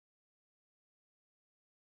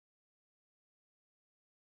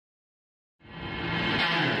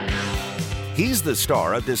He's the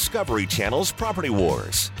star of Discovery Channel's Property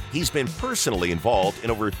Wars. He's been personally involved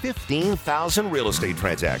in over 15,000 real estate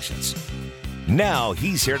transactions. Now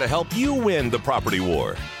he's here to help you win the property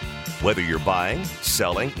war. Whether you're buying,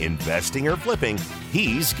 selling, investing, or flipping,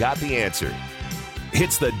 he's got the answer.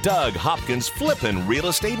 It's the Doug Hopkins Flippin' Real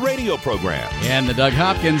Estate Radio Program. And the Doug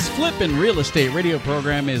Hopkins Flippin' Real Estate Radio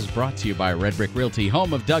Program is brought to you by Red Brick Realty,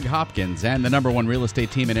 home of Doug Hopkins and the #1 real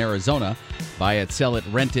estate team in Arizona. Buy it, sell it,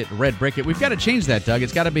 rent it, Red Brick it. We've got to change that, Doug.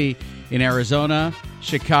 It's got to be in Arizona,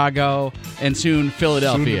 Chicago, and soon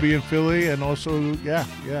Philadelphia. Soon to be in Philly, and also, LA.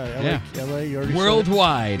 You already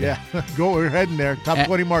worldwide. said it. Yeah, we're heading there. Top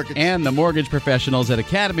 20 markets. And the mortgage professionals at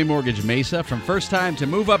Academy Mortgage Mesa. From first time to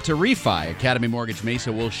move up to refi, Academy Mortgage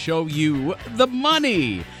Mesa will show you the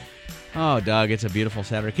money. Oh, Doug, it's a beautiful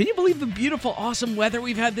Saturday. Can you believe the beautiful, awesome weather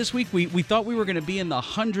we've had this week? We thought we were going to be in the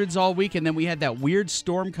hundreds all week, and then we had that weird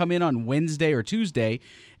storm come in on Wednesday or Tuesday,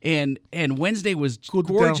 and Wednesday was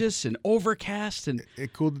gorgeous and overcast. And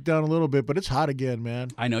it cooled it down a little bit, but it's hot again, man.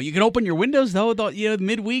 I know. You can open your windows, though.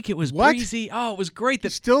 Midweek, it was breezy. Oh, it was great.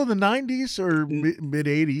 It's still in the 90s or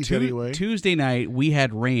mid-80s anyway. Tuesday night, we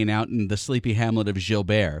had rain out in the sleepy hamlet of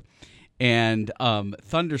Gilbert. And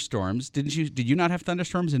thunderstorms. Did you not have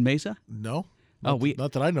thunderstorms in Mesa? No. Not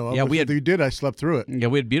that I know of. Yeah, if you did, I slept through it. Yeah,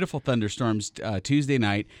 we had beautiful thunderstorms Tuesday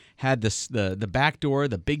night. Had the back door,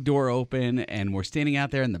 the big door open, and we're standing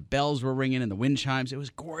out there, and the bells were ringing, and the wind chimes. It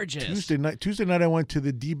was gorgeous. Tuesday night, I went to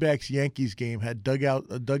the D-backs Yankees game. Had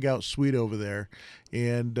a dugout suite over there,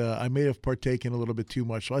 and I may have partaken a little bit too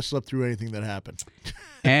much, so I slept through anything that happened.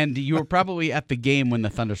 And you were probably at the game when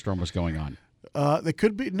the thunderstorm was going on. There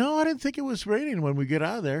could be. No, I didn't think it was raining when we get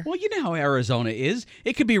out of there. Well, you know how Arizona is.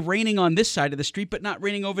 It could be raining on this side of the street, but not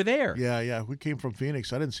raining over there. Yeah. We came from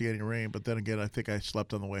Phoenix. I didn't see any rain, but then again, I think I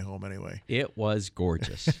slept on the way home anyway. It was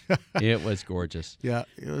gorgeous. It was gorgeous. Yeah,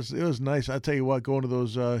 it was nice. I tell you what, going to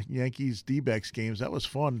those Yankees D-backs games, that was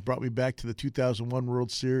fun. Brought me back to the 2001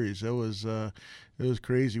 World Series. It was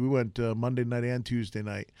crazy. We went Monday night and Tuesday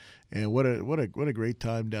night, and what a great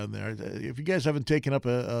time down there. If you guys haven't taken up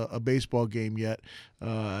a baseball game yet,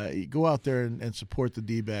 go out there and support the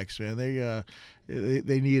D-backs, man.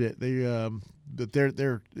 They need it.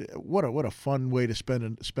 They're what a fun way to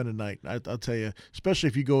spend a night. I'll tell you, especially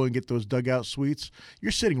if you go and get those dugout suites.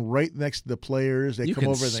 You're sitting right next to the players. They come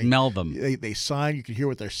over and smell them. They sign. You can hear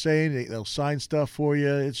what they're saying. They'll sign stuff for you.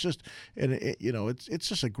 It's just it's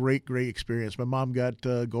just a great experience. My mom got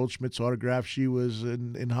Goldschmidt's autograph. She was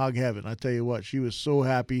in hog heaven. I tell you what, she was so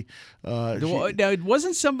happy. Now,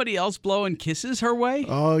 wasn't somebody else blowing kisses her way?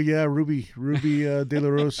 Oh yeah, Ruby De La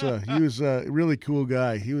Rosa. He was a really cool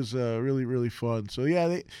guy. He was really fun. So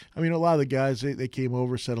yeah, a lot of the guys they came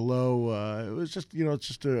over, said hello. It was just it's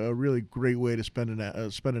just a really great way to spend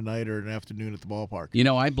a night or an afternoon at the ballpark.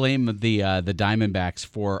 I blame the Diamondbacks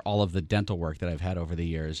for all of the dental work that I've had over the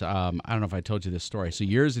years. I don't know if I told you this story. So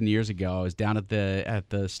years and years ago, I was down at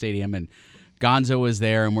the stadium, and Gonzo was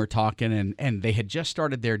there, and we're talking, and they had just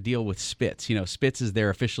started their deal with Spitz. Spitz is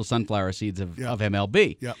their official sunflower seeds of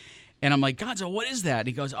MLB. Yep. And I'm like, Gonzo, what is that? And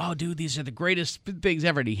he goes, oh, dude, these are the greatest things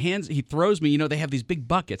ever. And he throws me, they have these big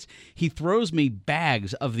buckets. He throws me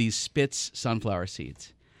bags of these Spitz sunflower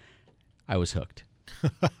seeds. I was hooked.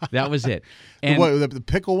 That was it. And the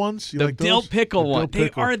pickle ones? The dill pickle one. They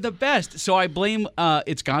are the best. So I blame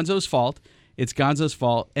it's Gonzo's fault. It's Gonzo's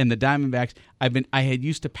fault. And the Diamondbacks, I had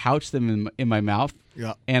used to pouch them in my mouth.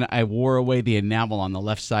 Yeah. And I wore away the enamel on the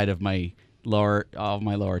left side of my lower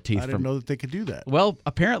teeth. I didn't know that they could do that. Well,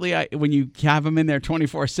 apparently, when you have them in there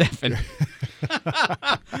 24/7,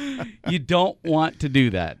 you don't want to do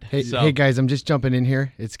that. Hey, guys, I'm just jumping in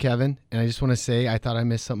here. It's Kevin, and I just want to say I thought I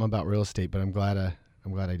missed something about real estate, but I'm glad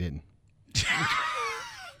I didn't.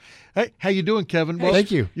 Hey, how you doing, Kevin? Well, thank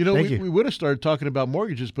you. We would have started talking about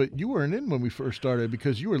mortgages, but you weren't in when we first started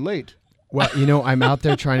because you were late. Well, I'm out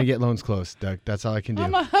there trying to get loans closed, Doug. That's all I can do.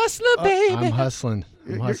 I'm a hustler, baby. I'm hustling.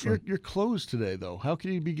 You're closed today, though. How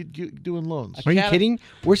can you be doing loans? Are you kidding?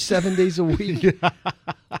 We're 7 days a week.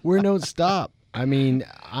 We're no stop. I'm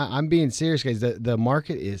being serious, guys. The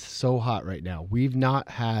market is so hot right now. We've not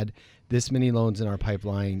had this many loans in our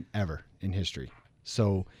pipeline ever in history.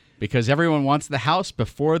 So because everyone wants the house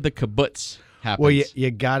before the kibbutz happens. Well,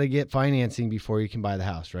 you got to get financing before you can buy the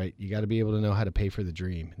house, right? You got to be able to know how to pay for the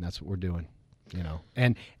dream, and that's what we're doing,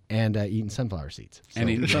 and eating sunflower seeds. So, and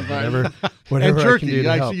eating sunflower whatever and jerky. I can do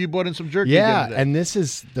to help. See you bought in some jerky. Yeah, and this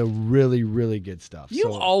is the really, really good stuff.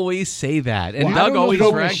 You always say that, and Doug always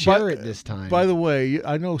brags. Share it this time. By the way,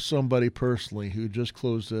 I know somebody personally who just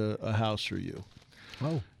closed a house for you.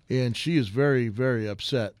 Oh. And she is very, very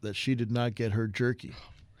upset that she did not get her jerky.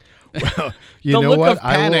 You The know look what? of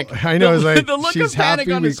panic. I know. It's like The look she's of panic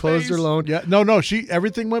happy on we his closed her face. loan. Yeah, no,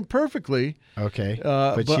 everything went perfectly. Okay,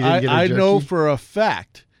 But she didn't get her I know jerky? for a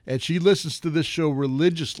fact, and she listens to this show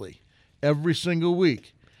religiously every single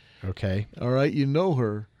week. Okay. All right, you know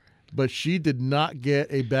her, but she did not get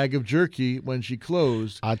a bag of jerky when she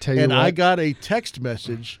closed. I'll tell you and I what. got a text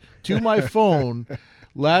message to my phone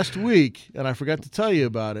last week, and I forgot to tell you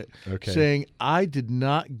about it, Okay. saying I did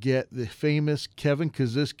not get the famous Kevin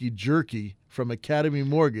Kaziski jerky from Academy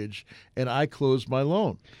Mortgage, and I closed my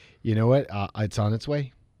loan. You know what? It's on its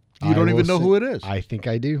way. You don't even know who it is. I think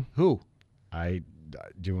I do. Who?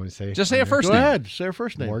 Do you want to say? Just say a first Go name. ahead. Say her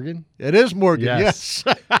first name. Morgan. It is Morgan. Yes.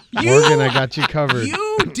 Yes. Morgan, I got you covered.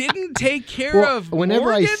 You didn't take care Well, of whenever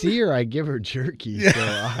Morgan? I see her, I give her jerky.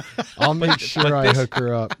 So I'll make sure I hook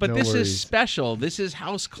her up. But no this worries. is special. This is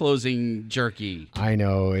house closing jerky. I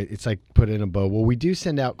know. It's like put in a bow. Well, we do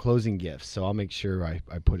send out closing gifts, so I'll make sure I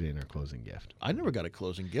put it in our closing gift. I never got a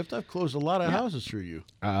closing gift. I've closed a lot of houses through you.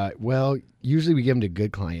 Well, usually we give them to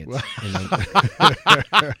good clients. And then-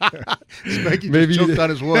 Spanky Maybe just you choked did- on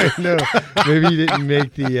his way. no, maybe you didn't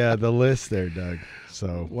make the list there, Doug.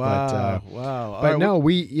 So, Wow. but, Wow. All But right, no,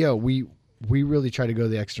 we really try to go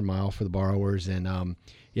the extra mile for the borrowers, and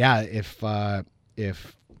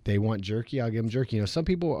if they want jerky, I'll give them jerky. You know, some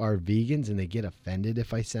people are vegans and they get offended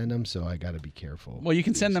if I send them, so I got to be careful. Well, you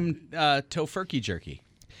can send them tofurkey jerky.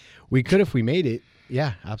 We could if we made it.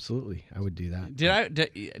 Yeah, absolutely, I would do that. Did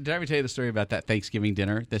I ever tell you the story about that Thanksgiving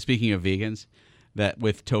dinner? That speaking of vegans, that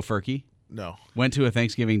with tofurkey no. went to a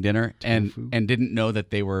Thanksgiving dinner and didn't know that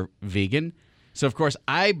they were vegan. So of course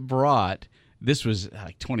I brought. This was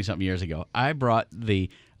like 20-something years ago. I brought the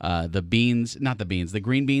beans, not the beans, the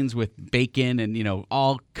green beans with bacon and,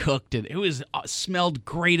 all cooked. And it smelled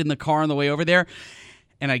great in the car on the way over there.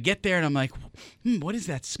 And I get there and I'm like, what is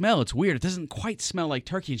that smell? It's weird. It doesn't quite smell like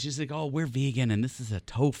turkey. And she's like, oh, we're vegan and this is a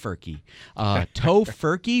tofurkey.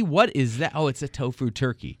 Tofurkey? What is that? Oh, it's a tofu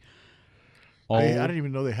turkey. Oh, I didn't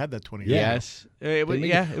even know they had that 20 years ago. yes. It was, They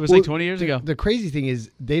make it was Well, like 20 years ago. The crazy thing is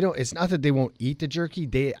they don't. It's not that they won't eat the jerky.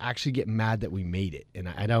 They actually get mad that we made it, and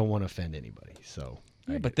I don't want to offend anybody. So,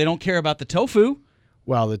 Yeah, but they don't care about the tofu.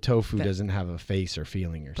 well, the tofu doesn't have a face or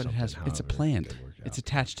feeling or But something. it's a however plant. it worked out. It's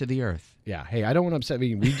attached to the earth. Yeah. Hey, I don't want to upset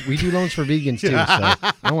vegan. We do loans for vegans too, so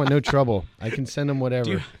I don't want no trouble. I can send them whatever.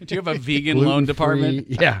 Do you have a vegan loan department?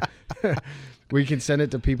 Yeah. We can send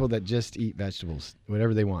it to people that just eat vegetables,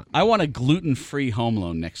 whatever they want. I want a gluten-free home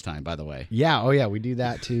loan next time, by the way. Yeah. Oh, yeah. We do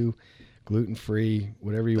that too. Gluten free,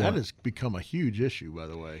 whatever you That want. has become a huge issue, by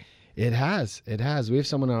the way. It has. It has. We have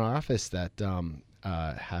someone in our office that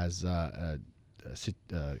has a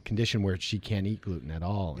condition where she can't eat gluten at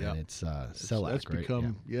all, Yeah. and it's celiac. That's right?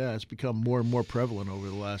 become it's become more and more prevalent over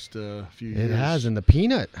the last few Yeah. years. It has, and the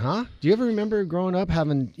peanut, huh? Do you ever remember growing up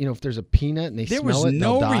having, if there's a peanut and they There smell was it,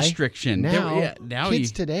 no they'll die? restriction. Now, kids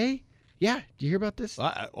you- today, yeah. Do you hear about this?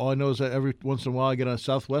 All I know is that every once in a while I get on a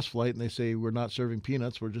Southwest flight and they say we're not serving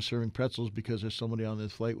peanuts, we're just serving pretzels because there's somebody on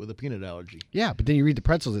this flight with a peanut allergy. Yeah, but then you read the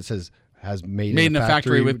pretzels. It says has made in a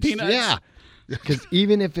factory with which- peanuts. Yeah, because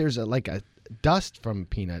even if there's a dust from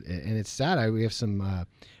peanut, and it's sad. We have some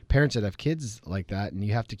parents that have kids like that, and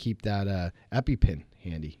you have to keep that EpiPen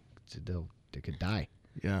handy. So they could die.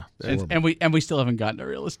 Yeah. and we still haven't gotten to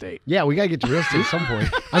real estate. Yeah, we got to get to real estate at some point.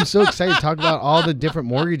 I'm so excited to talk about all the different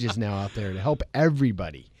mortgages now out there to help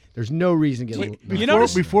everybody. There's no reason to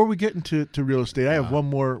get. Before we get into real estate, I have one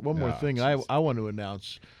more thing I want to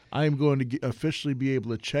announce. I am going to officially be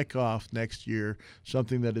able to check off next year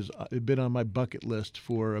something that has been on my bucket list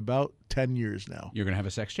for about 10 years now. You're going to have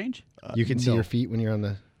a sex change? You can see no. your feet when you're on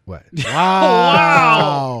the what?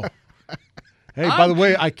 Wow. Hey, by the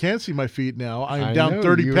way, I can see my feet now. I am I down know,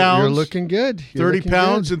 30 pounds. You're looking good. You're 30 looking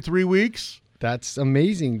pounds good. in 3 weeks. That's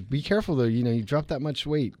amazing. Be careful though. You drop that much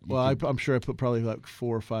weight. Well, I'm sure I put probably like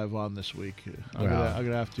 4 or 5 on this week. I'm Wow.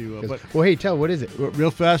 gonna have to. But well, hey, what is it?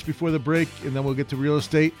 real fast before the break, and then we'll get to real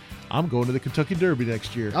estate. I'm going to the Kentucky Derby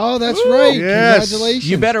next year. Oh, that's right. Yes.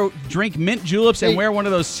 Congratulations. You better drink mint juleps and Hey, wear one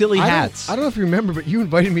of those silly hats. I don't know if you remember, but you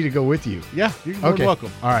invited me to go with you. Yeah, you're more Okay. than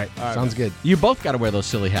welcome. All right. Sounds good. You both got to wear those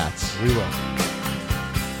silly hats. We will.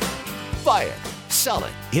 Buy it, sell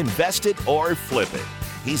it, invest it, or flip it.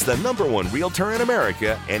 He's the #1 realtor in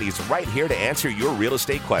America, and he's right here to answer your real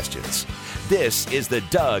estate questions. This is the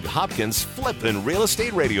Doug Hopkins Flippin' Real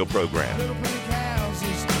Estate Radio Program.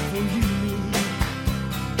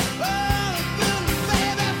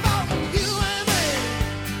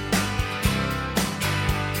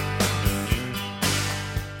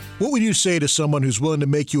 What would you say to someone who's willing to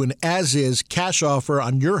make you an as-is cash offer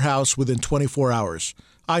on your house within 24 hours?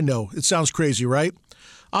 I know, it sounds crazy, right?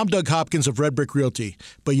 I'm Doug Hopkins of Red Brick Realty,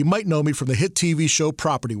 but you might know me from the hit TV show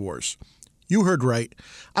Property Wars. You heard right.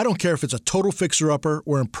 I don't care if it's a total fixer-upper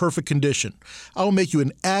or in perfect condition. I will make you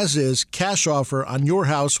an as-is cash offer on your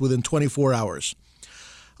house within 24 hours.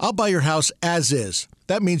 I'll buy your house as is.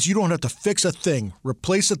 That means you don't have to fix a thing,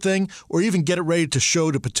 replace a thing, or even get it ready to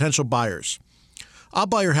show to potential buyers. I'll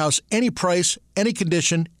buy your house any price, any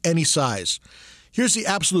condition, any size. Here's the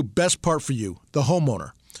absolute best part for you, the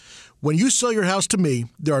homeowner. When you sell your house to me,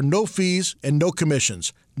 there are no fees and no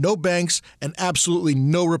commissions, no banks, and absolutely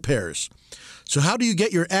no repairs. So how do you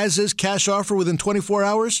get your as-is cash offer within 24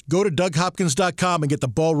 hours? Go to DougHopkins.com and get the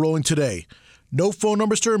ball rolling today. No phone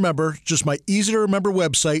numbers to remember, just my easy-to-remember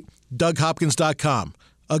website, DougHopkins.com.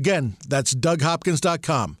 Again, that's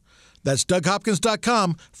DougHopkins.com. That's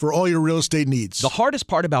DougHopkins.com for all your real estate needs. The hardest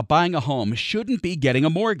part about buying a home shouldn't be getting a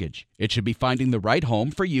mortgage. It should be finding the right home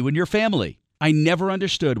for you and your family. I never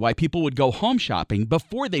understood why people would go home shopping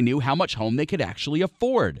before they knew how much home they could actually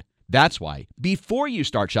afford. That's why, before you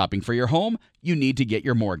start shopping for your home, you need to get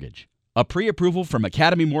your mortgage. A pre-approval from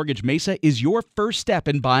Academy Mortgage Mesa is your first step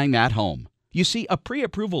in buying that home. You see, a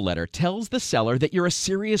pre-approval letter tells the seller that you're a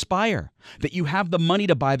serious buyer, that you have the money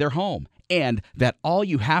to buy their home, and that all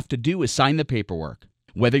you have to do is sign the paperwork.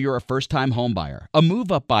 Whether you're a first-time home buyer, a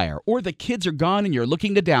move-up buyer, or the kids are gone and you're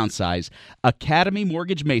looking to downsize, Academy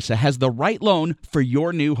Mortgage Mesa has the right loan for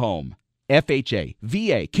your new home. FHA,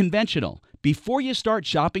 VA, conventional. Before you start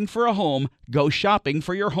shopping for a home, go shopping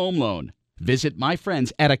for your home loan. Visit my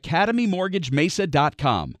friends at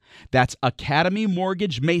academymortgagemesa.com. That's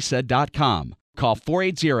academymortgagemesa.com. Call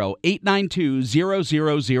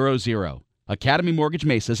 480-892-0000. Academy Mortgage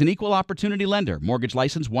Mesa is an equal opportunity lender. Mortgage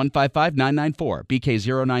license 155994,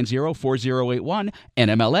 BK0904081,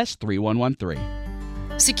 NMLS 3113.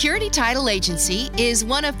 Security Title Agency is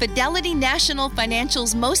one of Fidelity National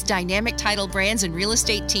Financial's most dynamic title brands and real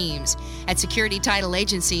estate teams. At Security Title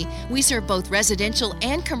Agency, we serve both residential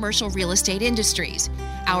and commercial real estate industries.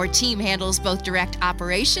 Our team handles both direct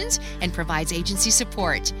operations and provides agency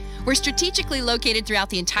support. We're strategically located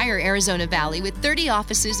throughout the entire Arizona Valley with 30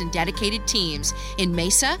 offices and dedicated teams in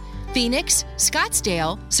Mesa, Phoenix,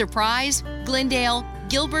 Scottsdale, Surprise, Glendale,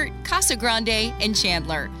 Gilbert, Casa Grande, and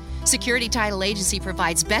Chandler. Security Title Agency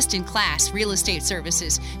provides best-in-class real estate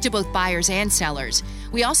services to both buyers and sellers.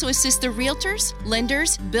 We also assist the realtors,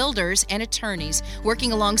 lenders, builders, and attorneys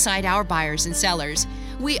working alongside our buyers and sellers.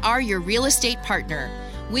 We are your real estate partner.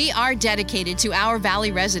 We are dedicated to our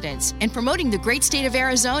Valley residents and promoting the great state of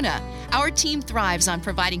Arizona. Our team thrives on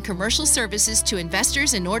providing commercial services to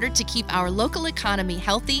investors in order to keep our local economy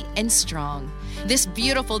healthy and strong. This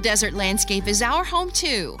beautiful desert landscape is our home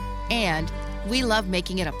too, and we love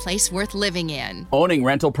making it a place worth living in. Owning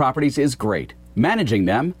rental properties is great. Managing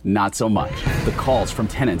them, not so much. The calls from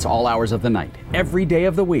tenants all hours of the night, every day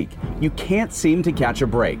of the week. You can't seem to catch a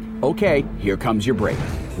break. Okay, here comes your break.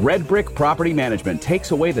 Red Brick Property Management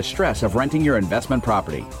takes away the stress of renting your investment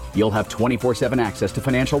property. You'll have 24/7 access to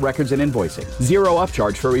financial records and invoicing, zero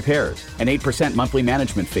upcharge for repairs, an 8% monthly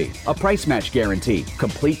management fee, a price match guarantee,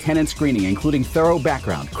 complete tenant screening including thorough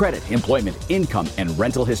background, credit, employment, income, and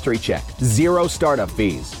rental history check, zero startup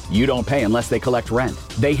fees. You don't pay unless they collect rent.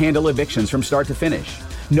 They handle evictions from start to finish.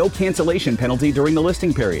 No cancellation penalty during the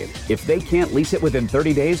listing period. If they can't lease it within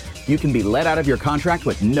 30 days, you can be let out of your contract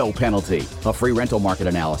with no penalty. A free rental market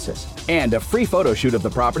analysis. And a free photo shoot of the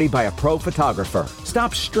property by a pro photographer.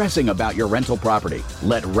 Stop stressing about your rental property.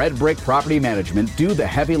 Let Red Brick Property Management do the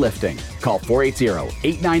heavy lifting. Call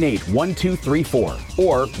 480-898-1234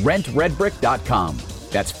 or rentredbrick.com.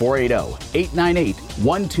 That's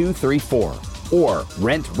 480-898-1234 or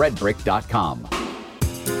rentredbrick.com.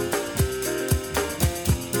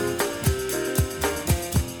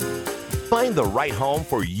 Find the right home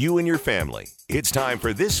for you and your family. It's time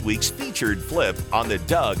for this week's featured flip on the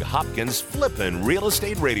Doug Hopkins Flippin' Real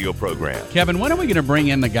Estate Radio program. Kevin, when are we going to bring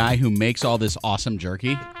in the guy who makes all this awesome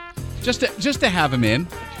jerky? Just to have him in.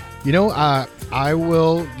 You know, I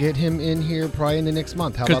will get him in here probably in the next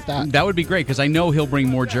month. How about that? That would be great because I know he'll bring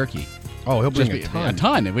more jerky. Oh, he'll bring a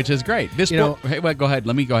ton, which is great. Hey, well, go ahead.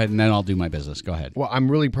 Let me go ahead, and then I'll do my business. Go ahead. Well, I'm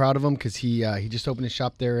really proud of him because he just opened his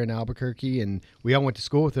shop there in Albuquerque, and we all went to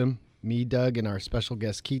school with him. Me, Doug, and our special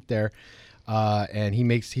guest Keith there, and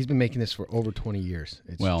he's been making this for over 20 years.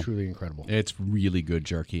 It's truly incredible. It's really good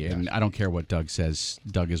jerky, and I don't care what Doug says.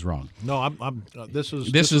 Doug is wrong. No, this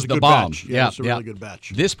is the good bomb. Batch. Yeah, it's a really good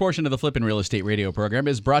batch. This portion of the Flippin' Real Estate Radio program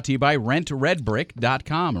is brought to you by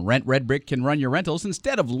RentRedBrick.com. Rent Red Brick can run your rentals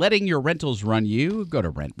instead of letting your rentals run you. Go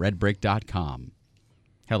to RentRedBrick.com.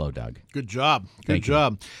 Hello, Doug. Good job. Good Thank you.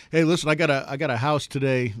 job. Hey, listen, I got a house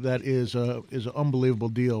today that is an unbelievable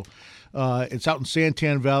deal. It's out in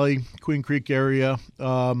Santan Valley, Queen Creek area.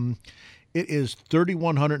 It is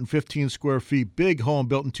 3,115 square feet. Big home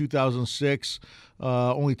built in 2006.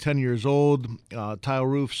 Only 10 years old. Tile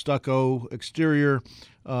roof, stucco exterior.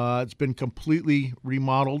 It's been completely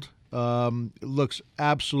remodeled. It looks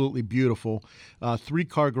absolutely beautiful.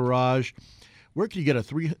 3-car garage. Where can you get a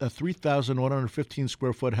 3,115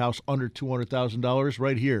 square foot house under $200,000?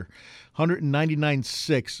 Right here,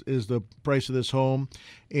 $199,600 is the price of this home,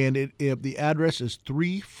 and the address is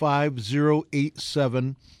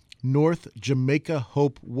 35087 North Jamaica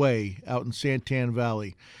Hope Way out in Santan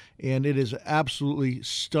Valley. And it is absolutely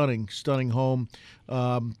stunning home.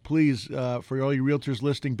 Please, for all you realtors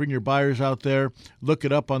listening, bring your buyers out there. Look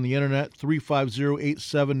it up on the internet,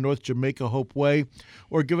 35087 North Jamaica Hope Way,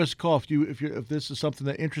 or give us a call if this is something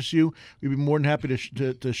that interests you. We'd be more than happy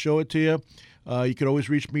to show it to you. You can always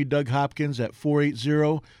reach me, Doug Hopkins, at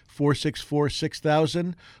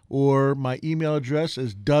 480-464-6000, or my email address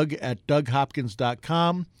is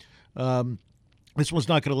doug@doughopkins.com. This one's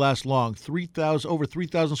not going to last long. Over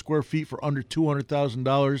 3,000 square feet for under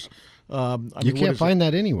 $200,000. You can't find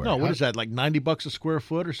that anywhere. No, what is that? Like $90 a square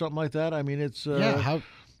foot or something like that? I mean, it's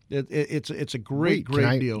it's a great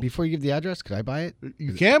deal. Before you give the address, could I buy it?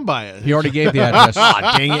 You can buy it. He already gave the address.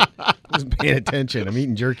 Ah, dang it! I wasn't paying attention. I'm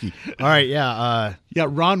eating jerky. All right, yeah.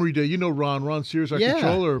 Ron Reda, you know Ron Sears, our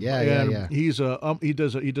controller. Yeah. He's he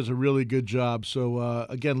does a really good job. So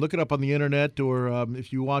again, look it up on the internet, or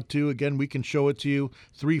if you want to, again, we can show it to you.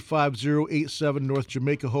 35087 North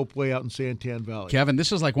Jamaica Hope Way out in Santan Valley. Kevin,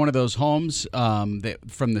 this is like one of those homes that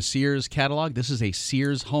from the Sears catalog. This is a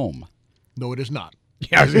Sears home. No, it is not.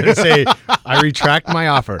 Yeah, I was going to say, I retract my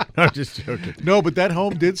offer. No, I'm just joking. No, but that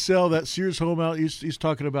home did sell. That Sears home out. He's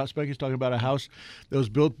talking about. Spanky's talking about a house that was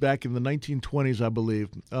built back in the 1920s, I believe.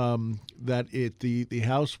 The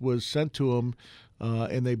house was sent to him,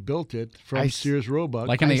 and they built it from Sears Roebuck,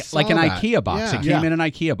 like an IKEA box. Yeah. It came in an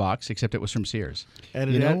IKEA box, except it was from Sears.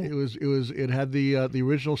 And it had the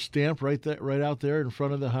original stamp right out there in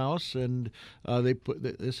front of the house, and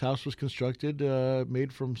this house was constructed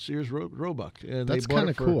made from Sears Roebuck, and that's kind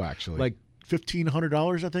of cool, actually. Like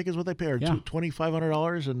 $1,500, I think, is what they paid, or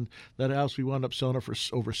 $2,500, and that house we wound up selling it for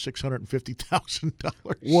over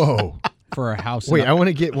 $650,000. Whoa! For a house. Wait, I want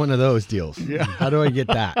to get one of those deals. Yeah. How do I get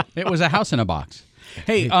that? It was a house in a box.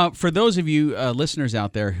 Hey, for those of you listeners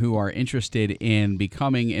out there who are interested in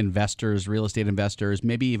becoming investors, real estate investors,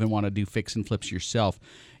 maybe even want to do fix and flips yourself,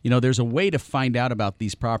 there's a way to find out about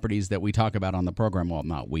these properties that we talk about on the program. Well,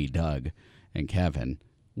 not we, Doug and Kevin.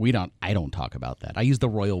 I don't talk about that. I use the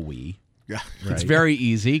royal we. Yeah, right. It's very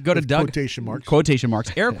easy. Go to Doug. Quotation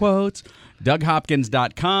marks. Air quotes.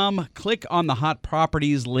 DougHopkins.com. Click on the Hot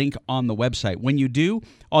Properties link on the website. When you do,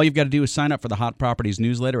 all you've got to do is sign up for the Hot Properties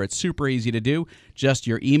newsletter. It's super easy to do. Just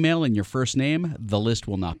your email and your first name. The list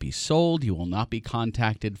will not be sold. You will not be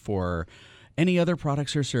contacted for any other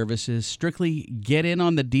products or services. Strictly get in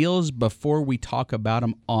on the deals before we talk about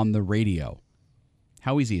them on the radio.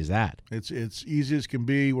 How easy is that? It's easy as can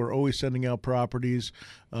be. We're always sending out properties.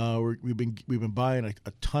 We've been buying a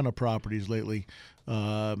ton of properties lately,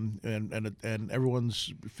 and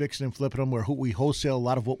everyone's fixing and flipping them. We wholesale a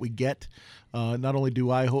lot of what we get. Not only do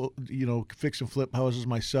I fix and flip houses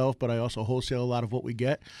myself, but I also wholesale a lot of what we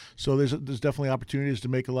get. So there's definitely opportunities to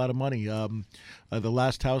make a lot of money. The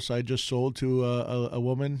last house I just sold to a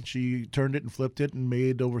woman, she turned it and flipped it and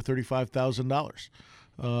made over $35,000.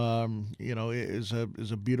 Is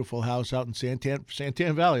a beautiful house out in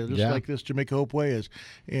Santan Valley, just like this Jamaica Hope Way is,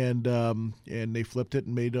 and they flipped it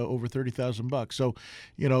and made over $30,000. So,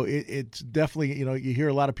 it's definitely you hear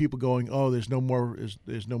a lot of people going, oh, there's no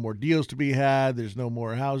more deals to be had, there's no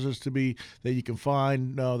more houses that you can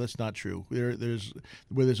find. No, that's not true. There's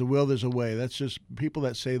where there's a will, there's a way. That's just people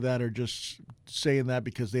that say that are just saying that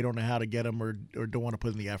because they don't know how to get them or don't want to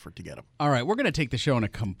put in the effort to get them. All right, we're going to take the show in a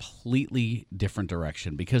completely different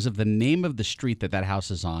direction because of the name of the street that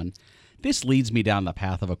house is on. This leads me down the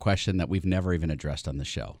path of a question that we've never even addressed on the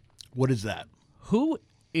show. What is that? Who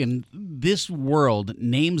in this world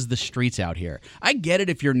names the streets out here? I get it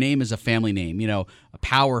if your name is a family name, a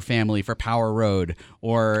Power family for Power Road,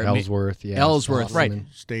 or Ellsworth, Ellsworth, right?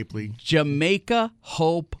 Stapley, Jamaica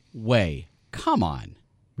Hope Way. Come on.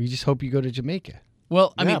 We just hope you go to Jamaica.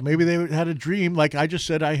 Well, I mean, maybe they had a dream. Like I just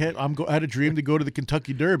said, I had a dream to go to the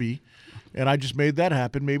Kentucky Derby, and I just made that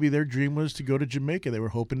happen. Maybe their dream was to go to Jamaica. They were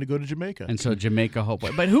hoping to go to Jamaica, and so Jamaica Hope Way.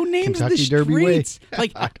 But who names Kentucky the Derby streets? Way.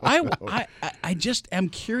 Like I just am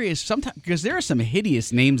curious sometimes because there are some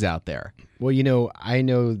hideous names out there. Well, I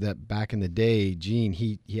know that back in the day, Gene,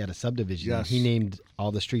 he had a subdivision. Yes. He named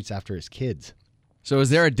all the streets after his kids. So is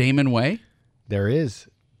there a Damon Way? There is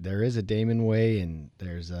a Damon Way, and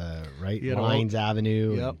there's a Lines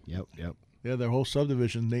Avenue. Yep. Yep. Yeah, their whole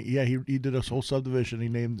subdivision. He did a whole subdivision.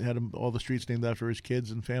 He had all the streets named after his kids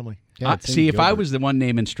and family. Yeah, it's in See, if I Gilbert. was the one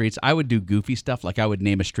naming streets, I would do goofy stuff like I would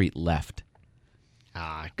name a street Left.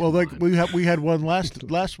 Well, like we had one last.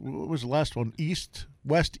 What was the last one?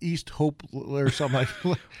 West, East, Hope, or something like.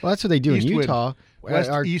 Well, that's what they do East in wind. Utah. West,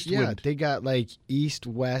 east wind. They got like east,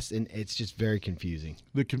 west, and it's just very confusing.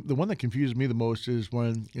 The one that confuses me the most is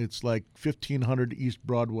when it's like 1500 East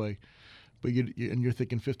Broadway, but you're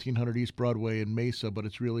thinking 1500 East Broadway in Mesa, but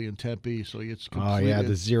it's really in Tempe, so it's completely,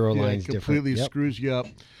 the zero line's completely different. Yep. screws you up.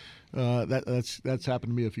 That's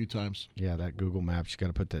happened to me a few times. Yeah, that Google Maps, you got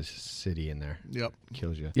to put the city in there. Yep.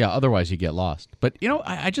 Kills you. Yeah, otherwise you get lost. But,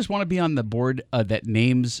 I just want to be on the board that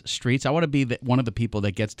names streets. I want to be one of the people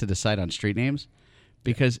that gets to decide on street names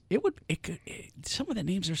because some of the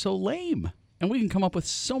names are so lame. And we can come up with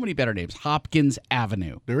so many better names. Hopkins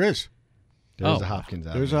Avenue. There is. There's a Hopkins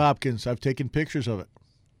out There's a Hopkins. I've taken pictures of it.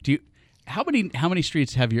 Do you? How many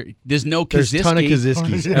streets have your? There's no Kaziski. There's a ton of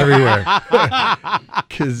Kaziskis everywhere.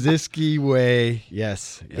 Kaziski Way,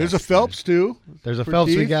 yes. There's a Phelps too. There's a For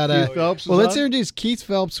Phelps. We Keith. got Keith Phelps is Well, let's on. introduce Keith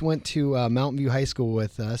Phelps. Went to Mountain View High School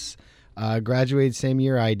with us. Graduated same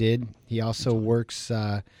year I did. He also works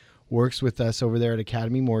with us over there at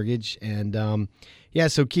Academy Mortgage. And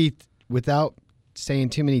so Keith, without saying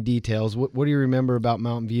too many details, what do you remember about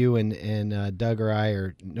Mountain View and Doug or I,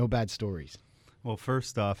 or no bad stories? Well,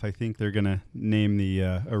 first off, I think they're going to name the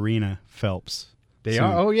arena Phelps. They soon.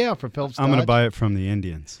 are. Oh yeah, for Phelps. I'm going to Dodge. buy it from the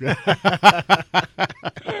Indians.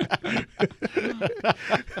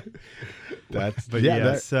 But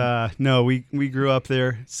yes, no, we grew up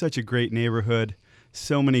there. Such a great neighborhood.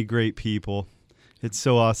 So many great people. It's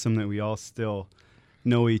so awesome that we all still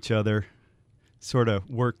know each other, sort of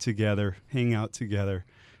work together, hang out together.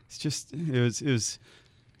 It was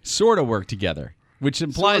Sort of work together, which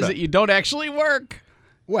implies Sorta. that you don't actually work.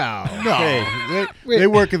 Wow. No, they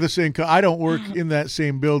work in the same. I don't work in that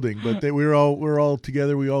same building, but we're all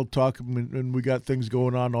together. We all talk, and we got things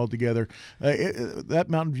going on all together. That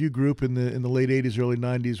Mountain View group in the late '80s, early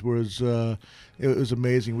 '90s it was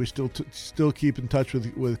amazing. We still keep in touch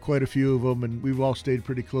with quite a few of them, and we've all stayed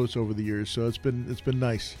pretty close over the years. So it's been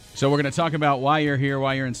nice. So we're going to talk about why you're here,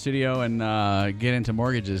 why you're in studio, and get into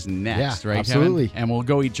mortgages next, Yeah, right, absolutely. Kevin? And we'll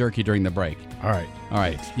go eat jerky during the break. All right. All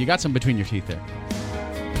right, you got some between your teeth there.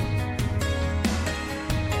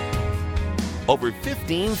 Over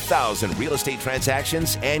 15,000 real estate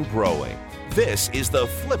transactions and growing. This is the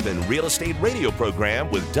Flippin' Real Estate Radio program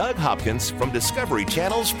with Doug Hopkins from Discovery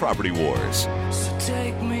Channel's Property Wars. So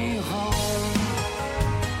take me home.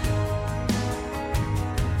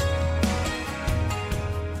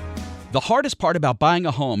 The hardest part about buying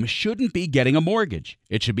a home shouldn't be getting a mortgage.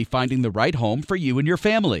 It should be finding the right home for you and your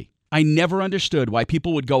family. I never understood why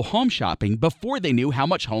people would go home shopping before they knew how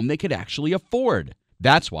much home they could actually afford.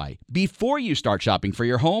 That's why, before you start shopping for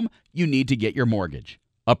your home, you need to get your mortgage.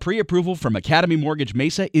 A pre-approval from Academy Mortgage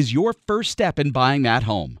Mesa is your first step in buying that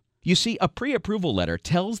home. You see, a pre-approval letter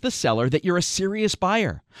tells the seller that you're a serious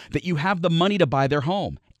buyer, that you have the money to buy their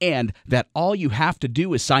home, and that all you have to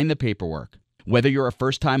do is sign the paperwork. Whether you're a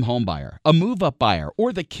first-time home buyer, a move-up buyer,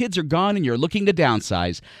 or the kids are gone and you're looking to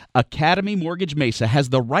downsize, Academy Mortgage Mesa has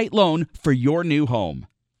the right loan for your new home.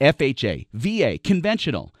 FHA, VA,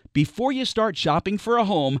 conventional. Before you start shopping for a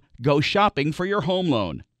home, go shopping for your home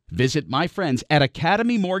loan. Visit my friends at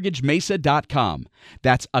academymortgagemesa.com.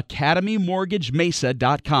 That's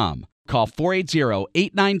academymortgagemesa.com. Call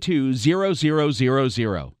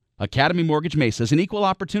 480-892-0000. Academy Mortgage Mesa is an equal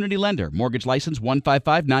opportunity lender. Mortgage license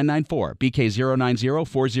 155994,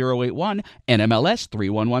 BK0904081, NMLS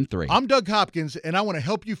 3113. I'm Doug Hopkins, and I want to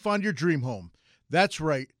help you find your dream home. That's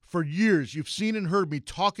right. For years, you've seen and heard me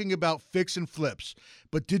talking about fix and flips.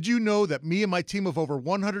 But did you know that me and my team of over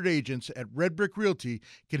 100 agents at Red Brick Realty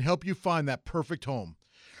can help you find that perfect home?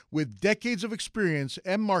 With decades of experience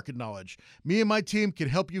and market knowledge, me and my team can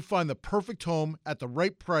help you find the perfect home at the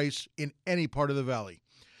right price in any part of the valley.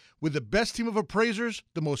 With the best team of appraisers,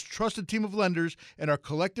 the most trusted team of lenders, and our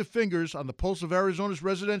collective fingers on the pulse of Arizona's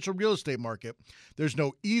residential real estate market, there's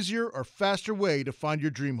no easier or faster way to find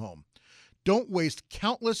your dream home. Don't waste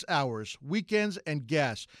countless hours, weekends, and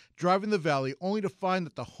gas driving the valley only to find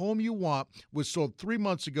that the home you want was sold 3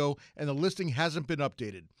 months ago and the listing hasn't been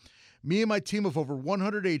updated. Me and my team of over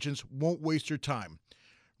 100 agents won't waste your time.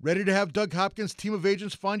 Ready to have Doug Hopkins' team of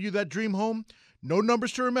agents find you that dream home? No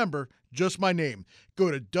numbers to remember, just my name. Go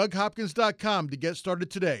to DougHopkins.com to get started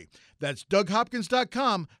today. That's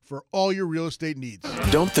DougHopkins.com for all your real estate needs.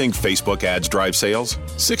 Don't think Facebook ads drive sales?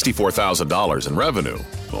 $64,000 in revenue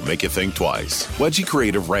will make you think twice. Wedgie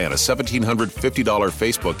Creative ran a $1,750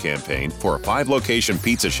 Facebook campaign for a 5-location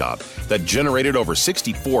pizza shop that generated over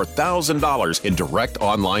 $64,000 in direct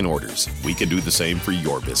online orders. We can do the same for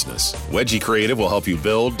your business. Wedgie Creative will help you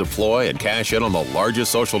build, deploy, and cash in on the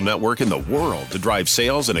largest social network in the world to drive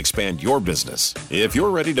sales and expand your business. If you're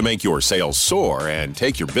ready to make your sales soar and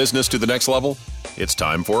take your business to the next level, it's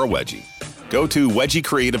time for a wedgie. Go to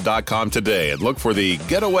wedgiecreative.com today and look for the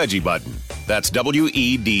Get a Wedgie button. That's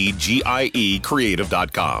WEDGIE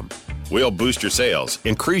creative.com. We'll boost your sales,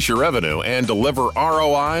 increase your revenue, and deliver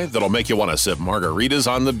ROI that'll make you want to sip margaritas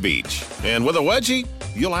on the beach. And with a wedgie,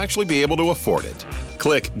 you'll actually be able to afford it.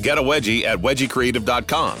 Click Get a Wedgie at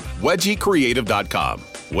wedgiecreative.com. Wedgiecreative.com.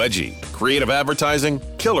 Wedgie, creative advertising,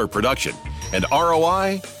 killer production, and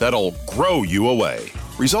ROI that'll grow you away.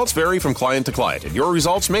 Results vary from client to client, and your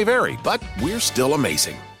results may vary, but we're still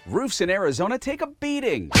amazing. Roofs in Arizona take a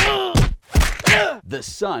beating. The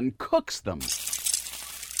sun cooks them.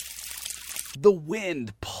 The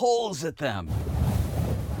wind pulls at them.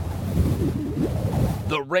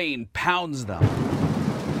 The rain pounds them.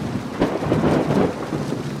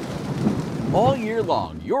 All year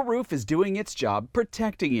long, your roof is doing its job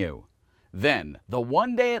protecting you. Then, the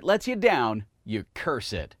one day it lets you down, you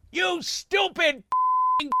curse it. You stupid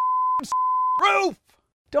roof!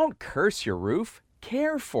 Don't curse your roof,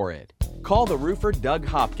 care for it. Call the roofer Doug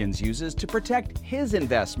Hopkins uses to protect his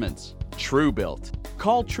investments. TrueBuilt.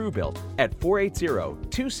 Call TrueBuilt at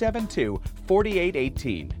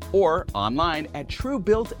 480-272-4818 or online at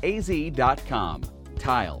truebuiltaz.com.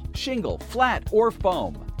 Tile, shingle, flat, or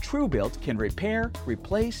foam. TrueBuilt can repair,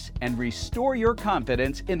 replace, and restore your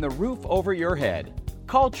confidence in the roof over your head.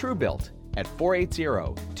 Call TrueBuilt at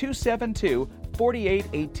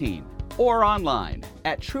 480-272-4818 or online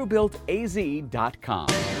at truebuiltaz.com.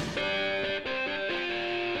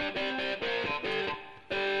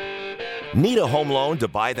 Need a home loan to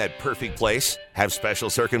buy that perfect place? Have special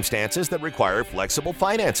circumstances that require flexible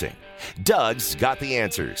financing? Doug's got the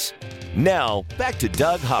answers. Now, back to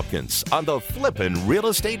Doug Hopkins on the Flippin' Real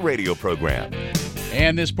Estate Radio program.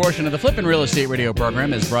 And this portion of the Flippin' Real Estate Radio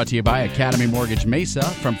program is brought to you by Academy Mortgage Mesa.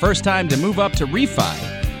 From first time to move up to refi,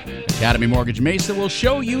 Academy Mortgage Mesa will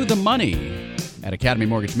show you the money at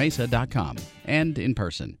academymortgagemesa.com and in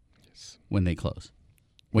person when they close.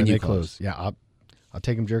 When you close. Yeah, I'll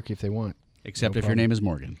take them jerky if they want. Except if your name is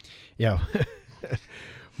Morgan. Yeah.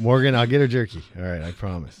 Morgan, I'll get her jerky. All right, I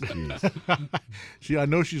promise. Jeez. I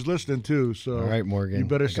know she's listening too. So all right, Morgan, you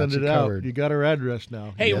better send it out. You got her address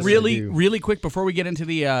now. Hey, Yes, really quick before we get into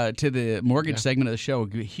the mortgage segment of the show,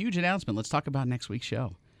 a huge announcement. Let's talk about next week's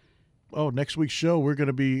show. Oh, next week's show we're going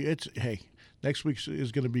to be. Next week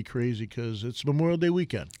is going to be crazy because it's Memorial Day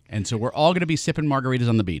weekend. And so we're all going to be sipping margaritas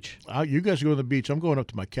on the beach. You guys are going to the beach. I'm going up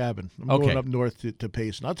to my cabin. I'm going up north to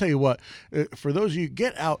Payson. I'll tell you what, for those of you,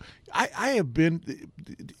 get out. I have been,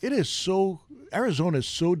 it is so, Arizona is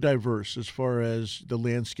so diverse as far as the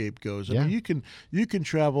landscape goes. I mean, you can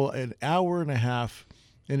travel an hour and a half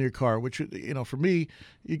in your car, which, for me,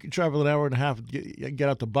 you can travel an hour and a half and get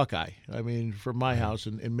out to Buckeye. I mean, from my house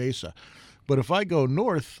in Mesa. But if I go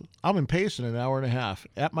north, I'm in Payson an hour and a half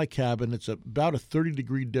at my cabin. It's about a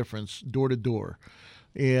 30-degree difference door to door.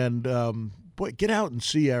 And, boy, get out and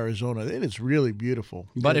see Arizona. It is really beautiful.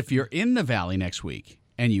 But if you're in the Valley next week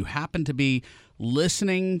and you happen to be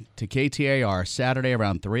listening to KTAR Saturday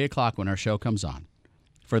around 3 o'clock when our show comes on,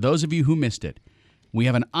 for those of you who missed it, we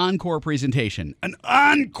have an encore presentation. An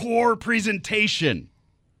encore presentation!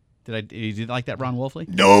 Did you like that, Ron Wolfley?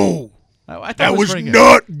 No! I thought that it was pretty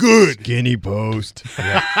not good. Skinny post.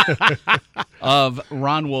 Of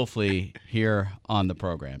Ron Wolfley here on the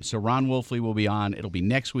program. So Ron Wolfley will be on. It'll be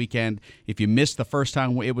next weekend. If you missed the first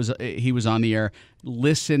time he was on the air,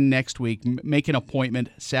 listen next week. Make an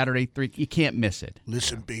appointment Saturday 3. You can't miss it.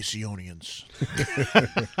 Listen, Basionians.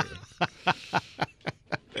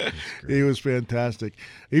 He was fantastic.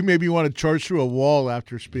 He made me want to charge through a wall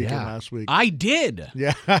after speaking last week. I did.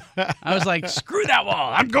 Yeah. I was like, screw that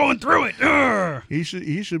wall. I'm going through it. Urgh.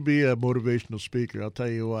 He should be a motivational speaker. I'll tell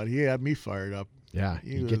you what. He had me fired up. Yeah,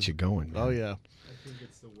 he gets you going. Man. Oh, yeah. I think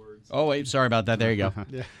it's the words. Oh, wait. Sorry about that. There you go.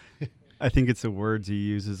 Yeah. I think it's the words he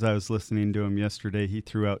uses. I was listening to him yesterday. He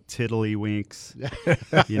threw out tiddlywinks.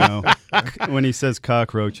 When he says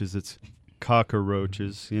cockroaches, it's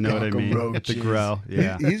cockroaches. You know what I mean? The growl.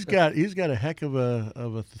 Yeah. He's got a heck of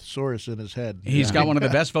a thesaurus in his head. He's got one of the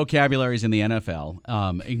best vocabularies in the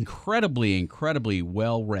NFL. Incredibly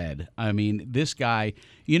well read. I mean, this guy.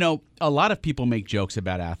 You know, a lot of people make jokes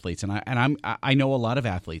about athletes, and I know a lot of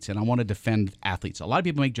athletes, and I want to defend athletes. A lot of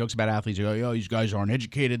people make jokes about athletes. They go, "Oh, these guys aren't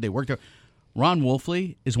educated. They work there." Ron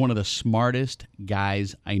Wolfley is one of the smartest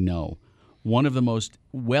guys I know. One of the most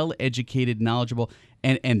well-educated, knowledgeable,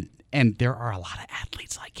 and there are a lot of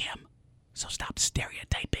athletes like him. So stop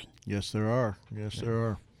stereotyping. Yes, there are.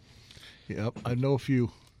 Yep, I know a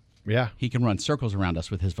few. Yeah. He can run circles around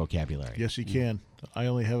us with his vocabulary. Yes, he can. I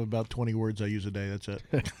only have about 20 words I use a day. That's it.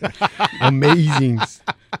 Amazing.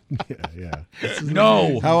 Yeah.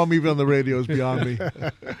 No. How I'm even on the radio is beyond me.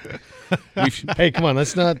 Hey, come on.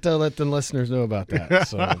 Let's not let the listeners know about that.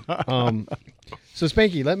 So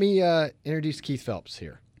Spanky, let me introduce Keith Phelps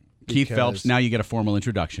here. Keith Phelps, now you get a formal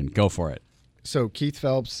introduction. Go for it. So Keith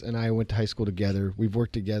Phelps and I went to high school together. We've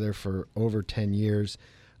worked together for over 10 years.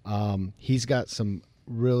 He's got some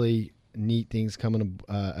really neat things coming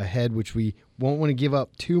ahead, which we won't want to give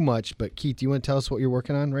up too much. But Keith, do you want to tell us what you're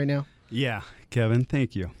working on right now? Yeah, Kevin,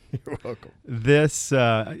 thank you. You're welcome. This,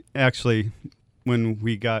 actually, when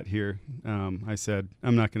we got here, I said,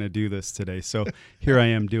 I'm not going to do this today. So here I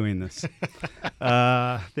am doing this.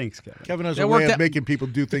 Thanks, Kevin. Kevin has a way of making people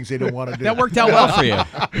do things they don't want to do. That worked out well for you.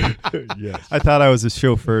 Yes. I thought I was a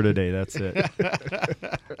chauffeur today. That's it.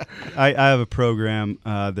 I have a program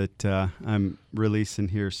that I'm releasing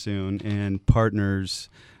here soon, and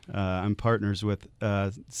I'm partners with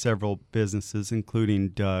several businesses, including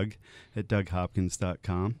Doug at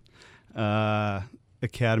DougHopkins.com,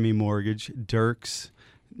 Academy Mortgage, Dirks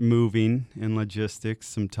Moving and Logistics,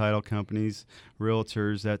 some title companies,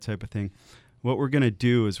 realtors, that type of thing. What we're going to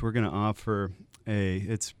do is we're going to offer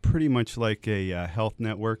it's pretty much like a health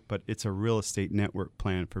network, but it's a real estate network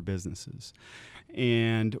plan for businesses.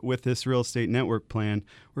 And with this real estate network plan,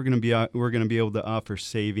 we're going to be able to offer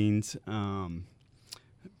savings,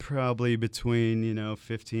 probably between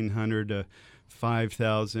 $1,500 to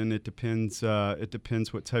 $5,000. It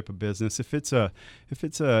depends what type of business. If it's a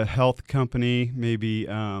health company, maybe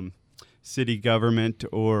city government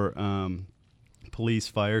or police,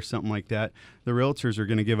 fire, something like that, the realtors are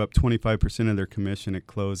going to give up 25% of their commission at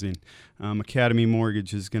closing. Academy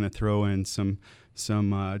Mortgage is going to throw in some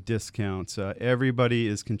discounts. Everybody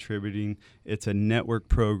is contributing. It's a network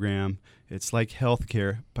program. It's like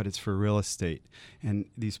healthcare, but it's for real estate. And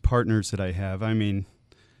these partners that I have, I mean,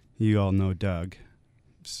 you all know Doug.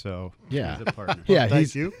 So yeah, he's a partner. Yeah,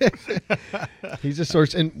 thank you. He's a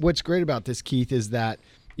source. And what's great about this, Keith, is that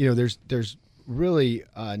there's really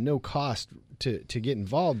no cost to get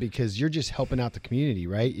involved, because you're just helping out the community,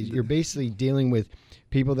 right? You're basically dealing with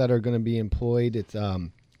people that are going to be employed. It's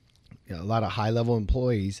a lot of high-level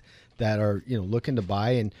employees that are looking to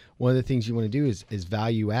buy, and one of the things you want to do is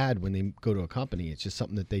value add when they go to a company. It's just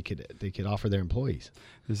something that they could offer their employees.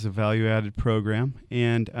 This is a value-added program,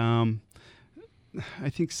 and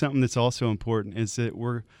I think something that's also important is that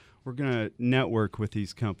we're going to network with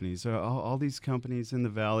these companies. All these companies in the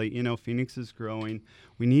valley. Phoenix is growing.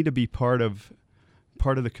 We need to be part of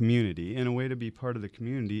the community, and a way to be part of the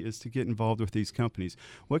community is to get involved with these companies.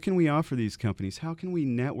 What can we offer these companies? How can we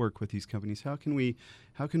network with these companies? How can we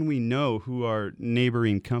know who our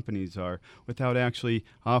neighboring companies are without actually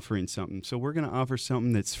offering something? So we're going to offer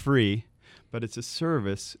something that's free, but it's a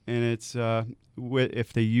service, and it's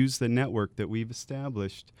if they use the network that we've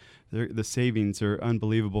established, the savings are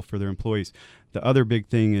unbelievable for their employees. The other big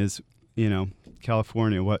thing is,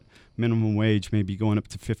 California, what minimum wage may be going up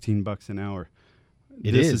to $15 an hour.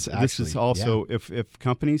 This is also, yeah. If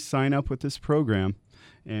companies sign up with this program,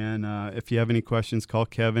 and if you have any questions, call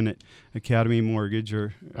Kevin at Academy Mortgage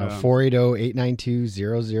or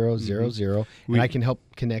 480-892-0000, and I can help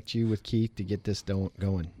connect you with Keith to get this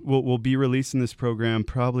going. We'll be releasing this program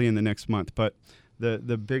probably in the next month, but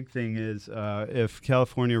the big thing is if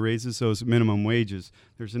California raises those minimum wages,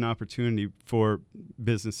 there's an opportunity for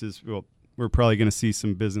businesses. Well, we're probably going to see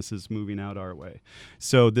some businesses moving out our way.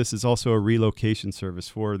 So this is also a relocation service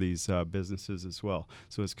for these businesses as well.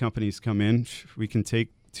 So as companies come in, we can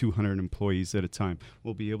take 200 employees at a time.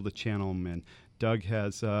 We'll be able to channel them in. Doug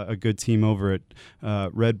has a good team over at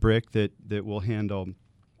Red Brick that will handle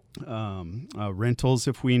rentals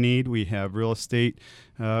if we need. We have real estate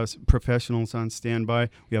professionals on standby.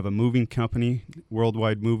 We have a moving company,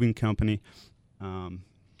 worldwide moving company.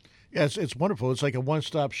 Yeah, it's wonderful. It's like a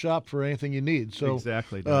one-stop shop for anything you need. So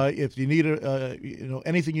exactly. If you need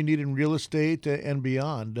anything you need in real estate and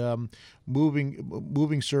beyond,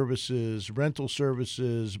 moving services, rental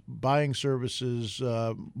services, buying services,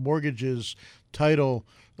 mortgages, title,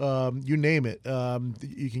 you name it.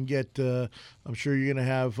 You can get. I'm sure you're going to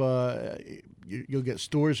have. You'll get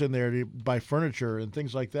stores in there to buy furniture and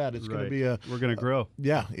things like that. It's going to be We're going to grow.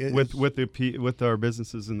 With our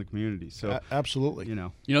businesses in the community. So absolutely. You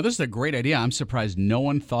know, this is a great idea. I'm surprised no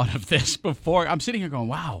one thought of this before. I'm sitting here going,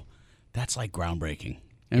 "Wow, that's like groundbreaking."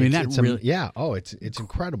 I mean, that's really it's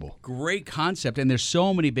incredible. Great concept, and there's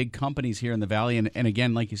so many big companies here in the Valley, and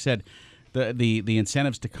again, like you said, the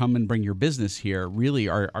incentives to come and bring your business here really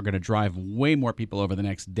are going to drive way more people over the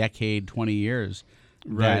next decade, 20 years.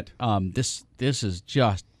 Right. That this is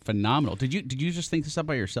just phenomenal. Did you just think this up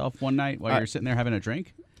by yourself one night while you were sitting there having a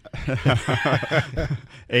drink?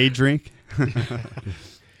 A drink.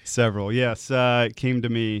 Several, yes. It came to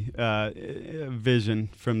me, a vision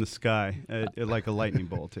from the sky, like a lightning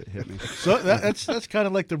bolt. It hit me. So that's kind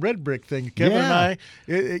of like the red brick thing. Kevin and I,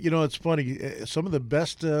 it's funny. Some of the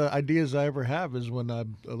best ideas I ever have is when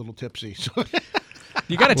I'm a little tipsy. So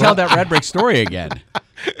you got to tell that red brick story again.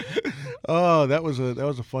 Oh, that was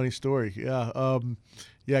a funny story. Yeah.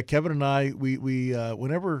 Yeah, Kevin and I, we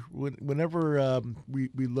whenever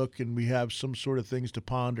we look and we have some sort of things to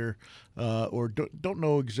ponder, or don't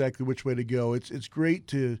know exactly which way to go. It's great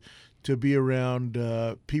to be around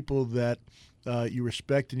people that you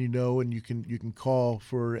respect and and you can call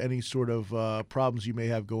for any sort of problems you may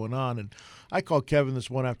have going on. And I called Kevin this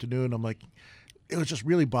one afternoon. I'm like, it was just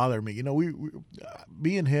really bothering me.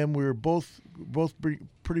 Me and him, we were both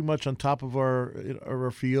pretty much on top of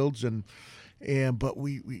our fields but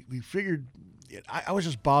we figured I was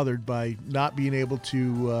just bothered by not being able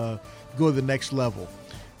to go to the next level.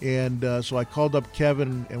 And so I called up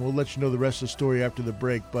Kevin, and we'll let you know the rest of the story after the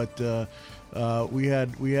break. But we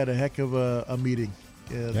had a heck of a meeting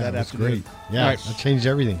that afternoon. Great. Yeah, right. That changed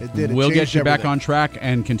everything. It did. We'll get you back on track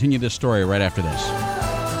and continue this story right after this.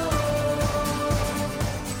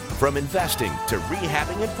 From investing to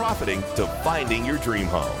rehabbing and profiting to finding your dream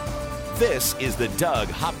home. This is the Doug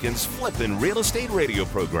Hopkins Flippin' Real Estate Radio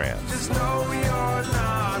Program. Just know you're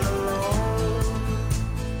not alone,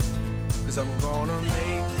 'cause I'm gonna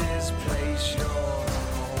make this place your home.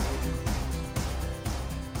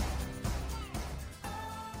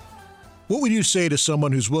 What would you say to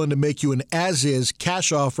someone who's willing to make you an as-is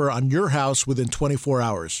cash offer on your house within 24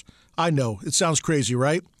 hours? I know, it sounds crazy,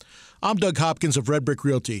 right? I'm Doug Hopkins of Red Brick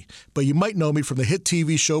Realty, but you might know me from the hit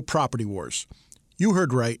TV show Property Wars. You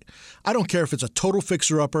heard right. I don't care if it's a total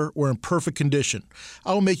fixer-upper or in perfect condition.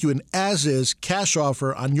 I will make you an as-is cash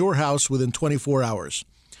offer on your house within 24 hours.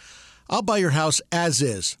 I'll buy your house as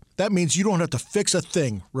is. That means you don't have to fix a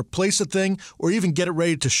thing, replace a thing, or even get it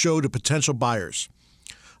ready to show to potential buyers.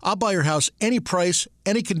 I'll buy your house any price,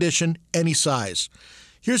 any condition, any size.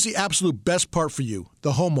 Here's the absolute best part for you,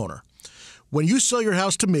 the homeowner. When you sell your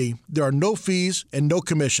house to me, there are no fees and no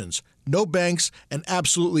commissions, no banks, and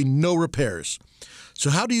absolutely no repairs. So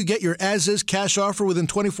how do you get your as-is cash offer within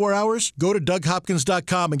 24 hours? Go to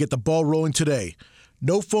DougHopkins.com and get the ball rolling today.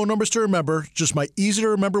 No phone numbers to remember, just my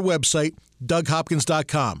easy-to-remember website,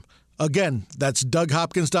 DougHopkins.com. Again, that's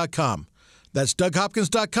DougHopkins.com. That's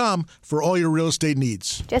DougHopkins.com for all your real estate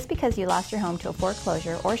needs. Just because you lost your home to a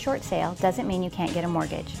foreclosure or short sale doesn't mean you can't get a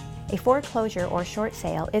mortgage. A foreclosure or short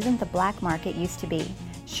sale isn't the black market used to be.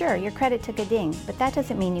 Sure, your credit took a ding, but that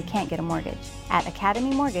doesn't mean you can't get a mortgage. At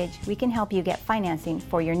Academy Mortgage, we can help you get financing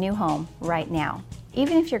for your new home right now.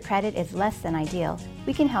 Even if your credit is less than ideal,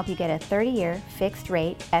 we can help you get a 30-year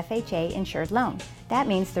fixed-rate FHA insured loan. That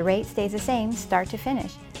means the rate stays the same start to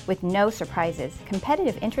finish, with no surprises,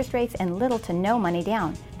 competitive interest rates, and little to no money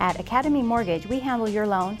down. At Academy Mortgage, we handle your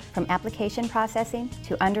loan from application processing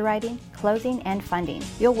to underwriting, closing, and funding.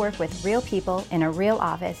 You'll work with real people in a real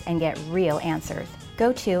office and get real answers.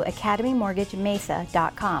 Go to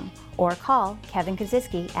academymortgagemesa.com or call Kevin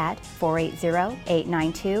Koziski at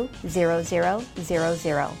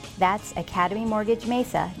 480-892-0000. That's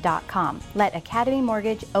academymortgagemesa.com. Let Academy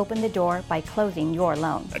Mortgage open the door by closing your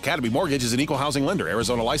loan. Academy Mortgage is an equal housing lender.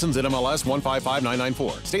 Arizona license NMLS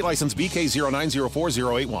 155994. State license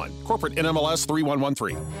BK0904081. Corporate NMLS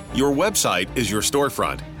 3113. Your website is your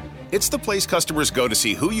storefront. It's the place customers go to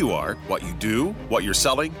see who you are, what you do, what you're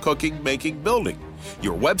selling, cooking, making, building.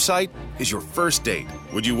 Your website is your first date.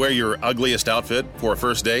 Would you wear your ugliest outfit for a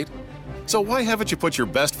first date? So why haven't you put your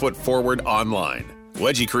best foot forward online?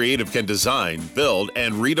 Wedgie Creative can design, build,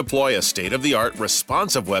 and redeploy a state-of-the-art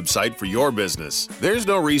responsive website for your business. There's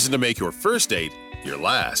no reason to make your first date your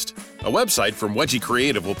last. A website from Wedgie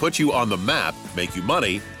Creative will put you on the map, make you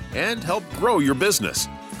money, and help grow your business.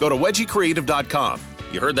 Go to wedgiecreative.com.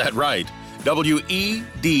 You heard that right. WEDGIE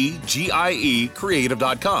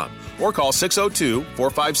creative.com or call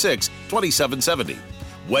 602-456-2770.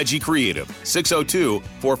 Wedgie Creative,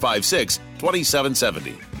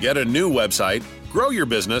 602-456-2770. Get a new website, grow your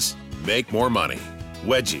business, make more money.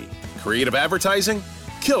 Wedgie, creative advertising,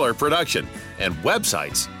 killer production, and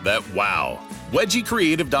websites that wow.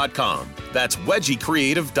 WedgieCreative.com. That's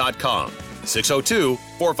WedgieCreative.com.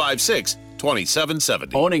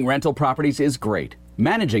 602-456-2770. Owning rental properties is great.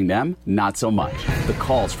 Managing them, not so much. The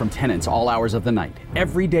calls from tenants all hours of the night,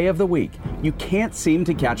 every day of the week. You can't seem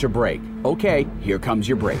to catch a break. Okay, here comes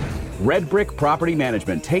your break. Red Brick Property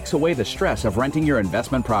Management takes away the stress of renting your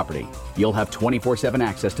investment property. You'll have 24/7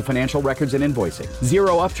 access to financial records and invoicing,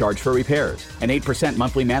 zero upcharge for repairs, an 8%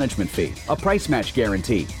 monthly management fee, a price match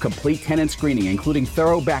guarantee, complete tenant screening including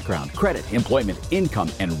thorough background, credit, employment, income,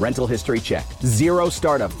 and rental history check, zero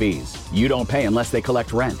startup fees. You don't pay unless they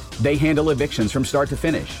collect rent. They handle evictions from start to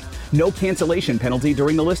finish. No cancellation penalty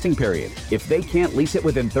during the listing period. If they can't lease it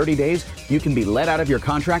within 30 days, you can be let out of your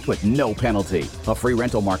contract with no penalty. A free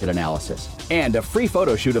rental market analysis. And a free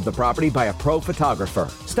photo shoot of the property by a pro photographer.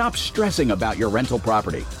 Stop stressing about your rental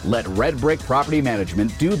property. Let Red Brick Property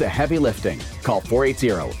Management do the heavy lifting. Call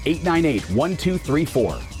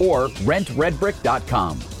 480-898-1234 or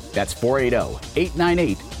rentredbrick.com. That's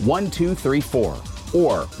 480-898-1234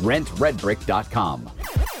 or rentredbrick.com.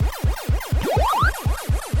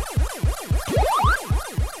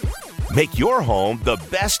 Make your home the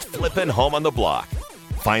best flippin' home on the block.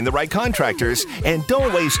 Find the right contractors and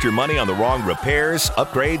don't waste your money on the wrong repairs,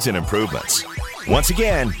 upgrades, and improvements. Once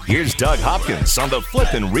again, here's Doug Hopkins on the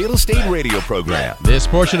Flippin' Real Estate Radio program. This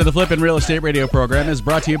portion of the Flippin' Real Estate Radio program is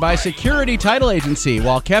brought to you by Security Title Agency.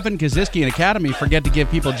 While Kevin Kaziski and Academy forget to give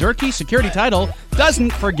people jerky, Security Title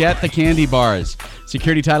doesn't forget the candy bars.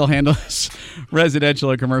 Security Title handles residential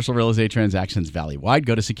and commercial real estate transactions valley-wide.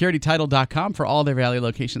 Go to securitytitle.com for all their valley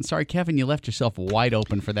locations. Sorry, Kevin, you left yourself wide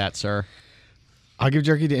open for that, sir. I'll give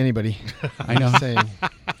jerky to anybody. I know. Saying,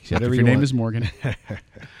 Except if your name is Morgan.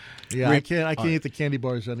 Yeah, I can't eat the candy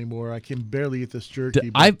bars anymore. I can barely eat this jerky.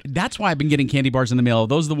 That's why I've been getting candy bars in the mail.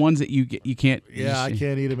 Those are the ones that you can't. Yeah, I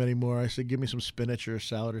can't eat them anymore. I said, give me some spinach or a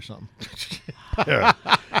salad or something.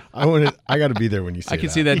 I got to be there when you say that. I can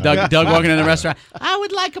see that Doug walking in the restaurant. I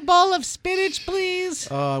would like a bowl of spinach, please.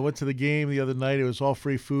 I went to the game the other night. It was all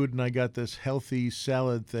free food, and I got this healthy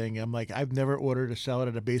salad thing. I'm like, I've never ordered a salad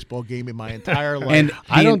at a baseball game in my entire life. And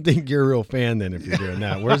I don't think you're a real fan then if you're doing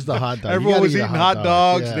that. Where's the hot dog? Everyone was eating hot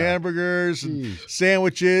dogs and hamburgers and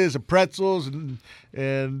sandwiches and pretzels and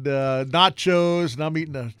nachos, and I'm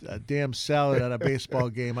eating a damn salad at a baseball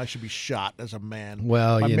game. I should be shot as a man.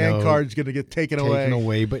 Well, my man card's going to get taken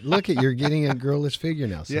away. But look, you're getting a girlish figure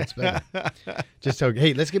now, so it's better. Just so,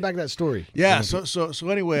 hey, let's get back to that story. Yeah. So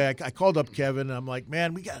anyway, I called up Kevin. And I'm like,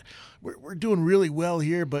 man, we're doing really well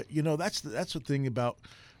here, but that's the thing about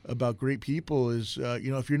great people is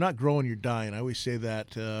if you're not growing, you're dying. I always say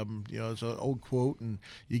that. It's an old quote, and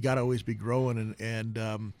you got to always be growing. And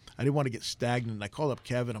I didn't want to get stagnant. I called up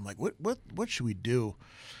Kevin. I'm like, what should we do?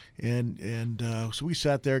 And so we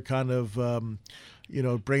sat there kind of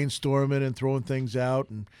brainstorming and throwing things out.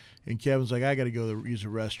 And Kevin's like, I got to go use the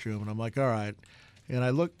restroom. And I'm like, all right. And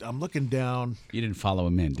I'm looking down. You didn't follow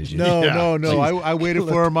him in, did you? No. I waited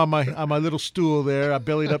for him on my little stool there. I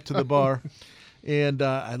bellied up to the bar. And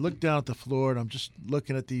I looked down at the floor, and I'm just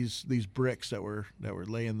looking at these bricks that were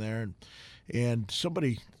laying there, and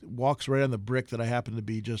somebody walks right on the brick that I happen to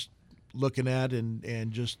be just looking at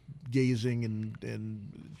and just gazing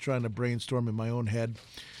and trying to brainstorm in my own head.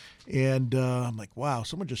 And I'm like, wow,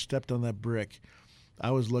 someone just stepped on that brick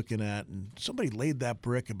I was looking at, and somebody laid that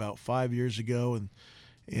brick about 5 years ago,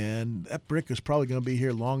 and that brick is probably going to be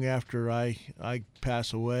here long after I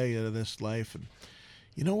pass away out of this life. And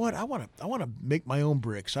you know what? I want to make my own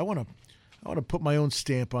bricks. I want to put my own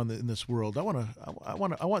stamp in this world. I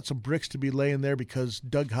want some bricks to be laying there because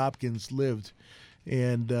Doug Hopkins lived,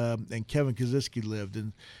 and Kevin Kaziski lived,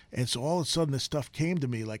 and so all of a sudden this stuff came to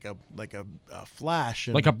me like a flash,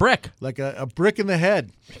 and like a brick, like a brick in the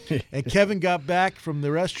head. And Kevin got back from the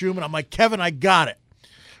restroom, and I'm like, Kevin, I got it.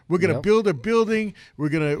 We're gonna build a building. We're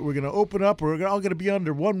gonna open up. We're all gonna be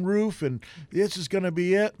under one roof, and this is gonna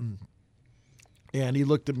be it. And he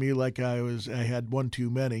looked at me like I had one too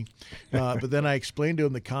many. But then I explained to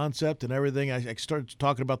him the concept and everything. I started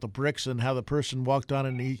talking about the bricks and how the person walked on,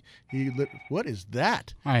 and he lit. What is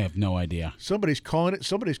that? I have no idea. Somebody's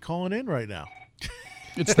calling in right now.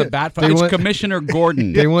 It's the bat phone. It's Commissioner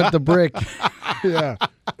Gordon. They want the brick. Yeah.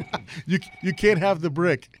 You can't have the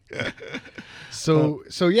brick. So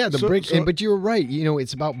yeah, the brick. so- But you're right. You know,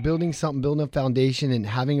 it's about building something, building a foundation, and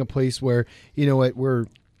having a place where, you know what,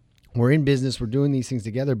 we're in business, we're doing these things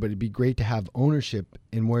together, but it'd be great to have ownership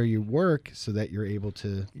in where you work so that you're able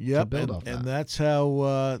to build off that. And that's how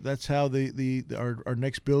our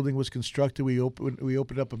next building was constructed. We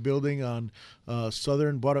opened up a building on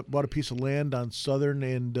Southern, bought a piece of land on Southern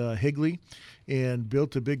and Higley, and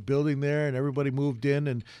built a big building there, and everybody moved in.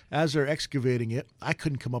 And as they're excavating it, I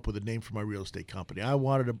couldn't come up with a name for my real estate company. I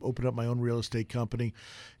wanted to open up my own real estate company,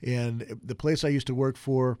 and the place I used to work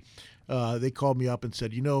for, they called me up and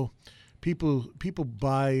said, people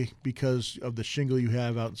buy because of the shingle you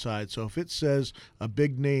have outside. So if it says a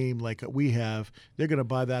big name like we have, they're going to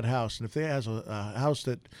buy that house. And if they has a house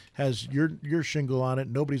that has your shingle on it,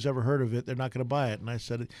 nobody's ever heard of it, they're not going to buy it. And I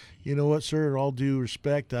said, you know what, sir, in all due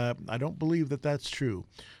respect, I don't believe that that's true.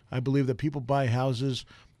 I believe that people buy houses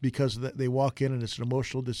because they walk in and it's an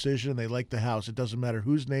emotional decision and they like the house. It doesn't matter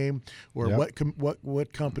whose name or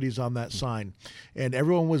what company's on that sign. And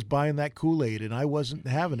everyone was buying that Kool-Aid, and I wasn't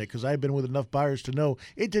having it because I had been with enough buyers to know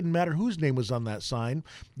it didn't matter whose name was on that sign.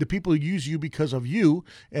 The people use you because of you,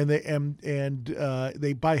 and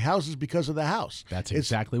they buy houses because of the house. That's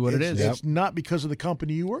exactly what it is. It's not because of the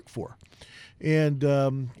company you work for. And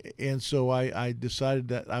so I decided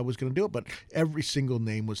that I was going to do it, but every single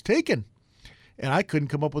name was taken. And I couldn't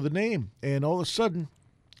come up with a name. And all of a sudden,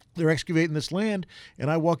 they're excavating this land, and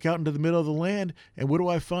I walk out into the middle of the land, and what do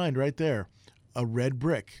I find right there? A red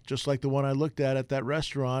brick, just like the one I looked at that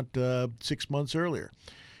restaurant 6 months earlier.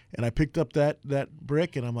 And I picked up that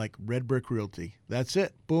brick, and I'm like, Red Brick Realty. That's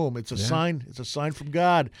it. Boom. It's a sign. It's a sign from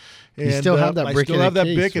God. And you still have that brick I still have that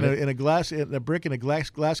case, brick right? in a brick in a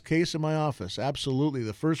glass case in my office. Absolutely,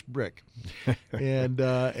 the first brick.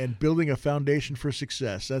 and building a foundation for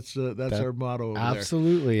success. That's our motto over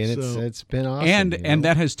absolutely. there. And it's been awesome. And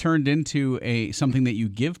that has turned into something that you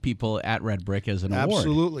give people at Red Brick as an award.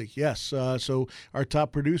 Absolutely, yes. So our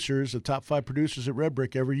top producers, the top 5 producers at Red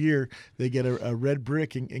Brick, every year they get a red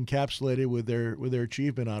brick encapsulated with their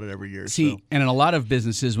achievement on it every year. See, and in a lot of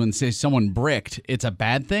businesses, when say someone bricked, it's a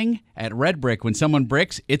bad thing. At Red Brick, when someone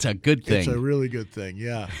bricks, it's a good thing. It's a really good thing,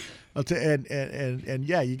 yeah. And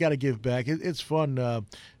yeah, you got to give back. It's fun.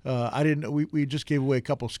 We just gave away a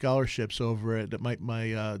couple scholarships over at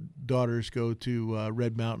my daughters go to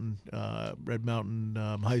Red Mountain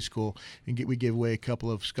High School, and we gave away a couple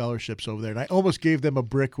of scholarships over there. And I almost gave them a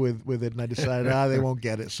brick with it, and I decided they won't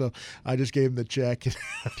get it, so I just gave them the check.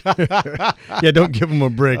 Yeah, don't give them a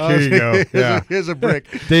brick. Here you go. Yeah, here's a brick.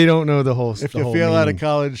 They don't know the whole. If you fail out of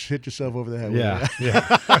college, hit yourself over the head. Yeah.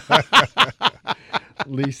 At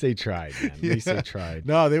least they tried, man. At least they tried.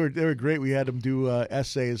 No, they were great. We had them do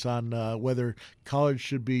essays on whether college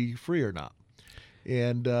should be free or not.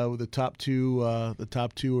 And the top two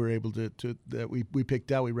were able to that we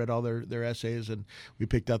picked out. We read all their essays, and we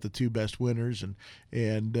picked out the 2 best winners.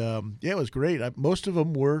 And it was great. Most of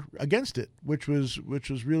them were against it, which was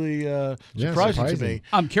really surprising to me.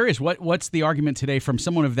 I'm curious, what's the argument today from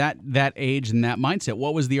someone of that age and that mindset?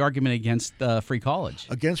 What was the argument against free college?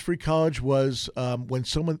 Against free college was when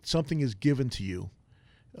something is given to you.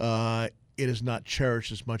 It is not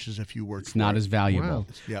cherished as much as if you worked for it. It's not as valuable. Wow.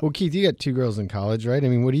 Yep. Well, Keith, you got 2 girls in college, right? I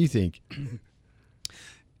mean, what do you think?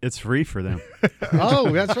 It's free for them. Oh,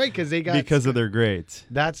 that's right, because they got because of their grades.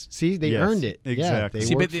 They earned it. Exactly. Yeah,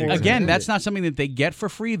 See, but again, that's not not something that they get for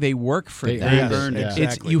free. They work for that. They earned it.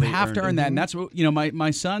 Exactly. You They have to earned earn it. that, and that's what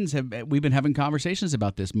my sons have. We've been having conversations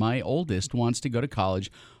about this. My oldest wants to go to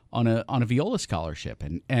college on a viola scholarship,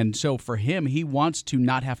 and so for him, he wants to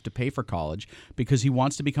not have to pay for college because he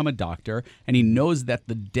wants to become a doctor, and he knows that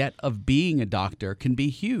the debt of being a doctor can be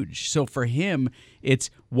huge. So for him, it's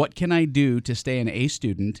what can I do to stay an A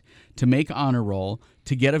student, to make honor roll,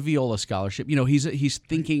 to get a viola scholarship. He's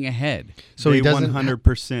thinking ahead. So he they doesn't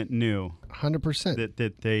 100% knew 100%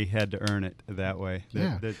 that they had to earn it that way.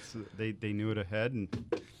 Yeah. They knew it ahead, and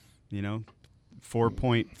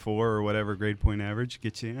 4.4 or whatever grade point average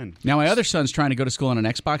gets you in. Now, my other son's trying to go to school on an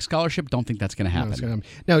Xbox scholarship. Don't think that's going to happen.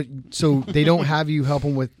 Now, so they don't have you help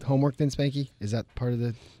them with homework then, Spanky? Is that part of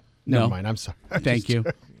the? No. Never mind. I'm sorry. Thank you.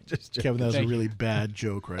 Kevin, that was a really bad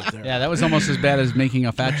joke right there. Yeah, that was almost as bad as making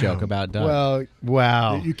a fat joke about Doug. Well,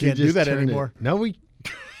 wow. You can't do that anymore. No,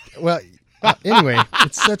 well, anyway,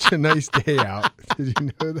 it's such a nice day out. Did you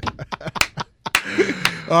know that?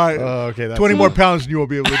 All right. Oh, okay. 20 more pounds and you won't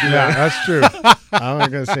be able to do that. That's true. I'm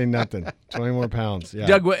not going to say nothing. 20 more pounds. Yeah.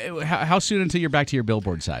 Doug, how soon until you're back to your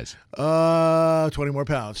billboard size? 20 more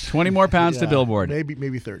pounds. 20 more pounds to billboard.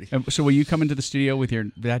 Maybe 30. So will you come into the studio with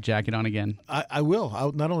that jacket on again? I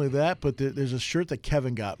will. Not only that, but there's a shirt that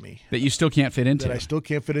Kevin got me. That you still can't fit into? That I still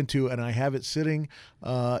can't fit into, and I have it sitting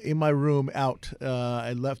in my room out.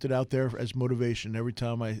 I left it out there as motivation. Every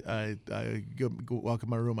time I go walk in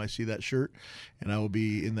my room, I see that shirt, and I will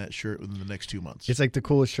be in that shirt within the next 2 months. It's like the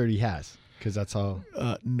coolest shirt he has. Because that's all.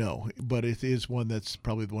 No, but it is one that's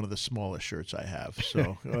probably one of the smallest shirts I have.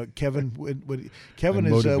 So Kevin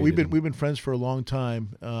is we've been friends for a long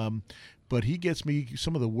time. But he gets me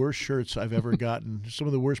some of the worst shirts I've ever gotten, some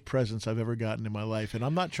of the worst presents I've ever gotten in my life. And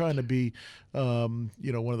I'm not trying to be, one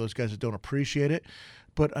of those guys that don't appreciate it.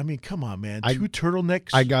 But, I mean, come on, man. 2 turtlenecks.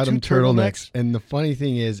 I got him turtlenecks. And the funny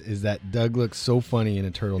thing is that Doug looks so funny in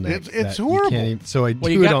a turtleneck. It's horrible. So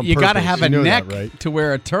do it on purpose. You got to have a neck that, right? to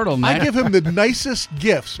wear a turtleneck. I give him the nicest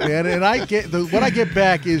gifts, man. And what I get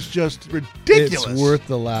back is just ridiculous. It's worth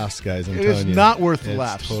the laughs, guys. I'm telling you. It is not worth the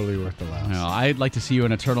laughs. It's totally worth the laughs. No, I'd like to see you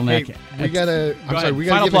in a turtleneck. Hey, we got to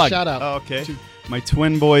give plug. a shout out. Oh, okay. My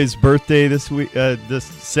twin boy's birthday this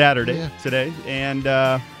Saturday, today.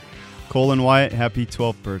 And Cole and Wyatt, happy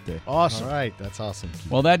 12th birthday. Awesome. All right, that's awesome.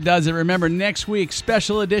 Well, that does it. Remember, next week,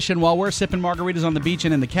 special edition, while we're sipping margaritas on the beach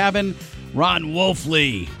and in the cabin, Ron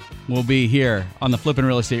Wolfley will be here on the Flippin'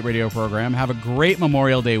 Real Estate Radio program. Have a great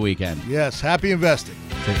Memorial Day weekend. Yes, happy investing.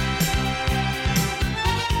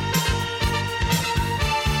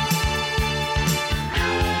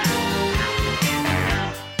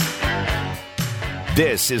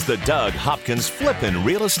 This is the Doug Hopkins Flippin'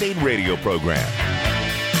 Real Estate Radio program.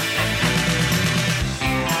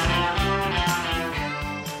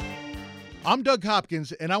 I'm Doug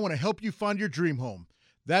Hopkins, and I want to help you find your dream home.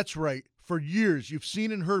 That's right. For years, you've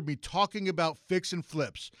seen and heard me talking about fix and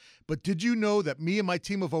flips. But did you know that me and my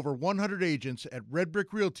team of over 100 agents at Red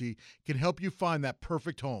Brick Realty can help you find that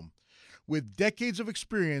perfect home? With decades of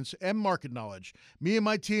experience and market knowledge, me and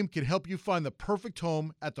my team can help you find the perfect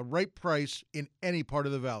home at the right price in any part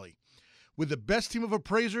of the valley. With the best team of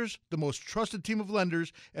appraisers, the most trusted team of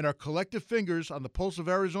lenders, and our collective fingers on the pulse of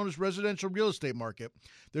Arizona's residential real estate market,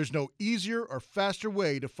 there's no easier or faster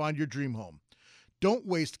way to find your dream home. Don't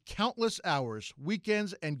waste countless hours,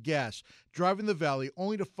 weekends, and gas driving the valley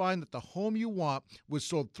only to find that the home you want was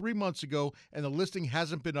sold 3 months ago and the listing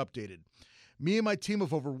hasn't been updated. Me and my team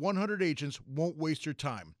of over 100 agents won't waste your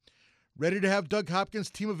time. Ready to have Doug Hopkins'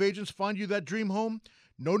 team of agents find you that dream home?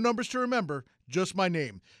 No numbers to remember, just my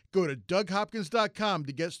name. Go to DougHopkins.com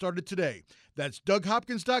to get started today. That's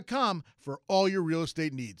DougHopkins.com for all your real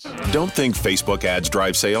estate needs. Don't think Facebook ads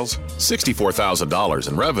drive sales? $64,000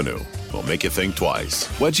 in revenue will make you think twice.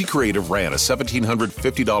 Wedgie Creative ran a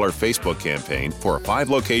 $1,750 Facebook campaign for a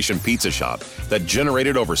 5-location pizza shop that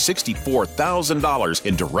generated over $64,000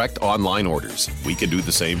 in direct online orders. We can do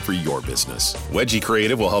the same for your business. Wedgie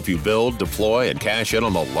Creative will help you build, deploy, and cash in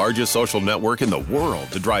on the largest social network in the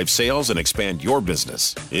world to drive sales and expand your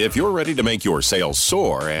business. If you're ready to make your sales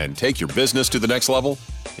soar and take your business to the next level,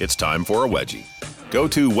 it's time for a wedgie. Go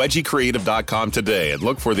to wedgiecreative.com today and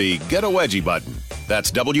look for the Get a Wedgie button.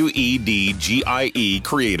 That's WEDGIE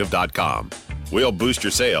creative.com. We'll boost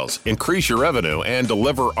your sales, increase your revenue, and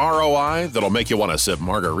deliver ROI that'll make you want to sip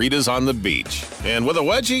margaritas on the beach. And with a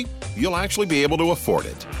wedgie, you'll actually be able to afford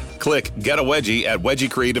it. Click Get a Wedgie at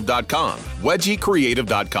wedgiecreative.com.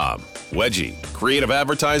 Wedgiecreative.com. Wedgie, creative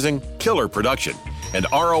advertising, killer production, and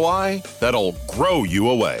ROI that'll grow you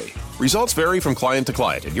away. Results vary from client to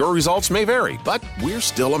client, and your results may vary, but we're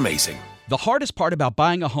still amazing. The hardest part about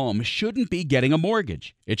buying a home shouldn't be getting a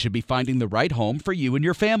mortgage. It should be finding the right home for you and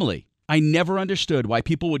your family. I never understood why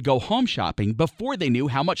people would go home shopping before they knew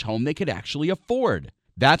how much home they could actually afford.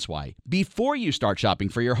 That's why, before you start shopping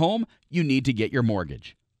for your home, you need to get your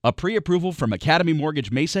mortgage. A pre-approval from Academy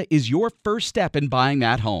Mortgage Mesa is your first step in buying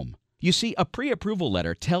that home. You see, a pre-approval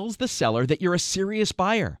letter tells the seller that you're a serious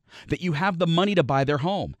buyer, that you have the money to buy their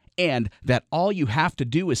home, and that all you have to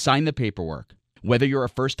do is sign the paperwork. Whether you're a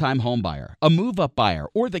first-time home buyer, a move-up buyer,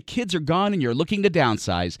 or the kids are gone and you're looking to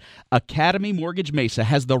downsize, Academy Mortgage Mesa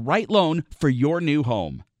has the right loan for your new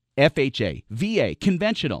home. FHA, VA,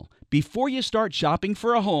 conventional. Before you start shopping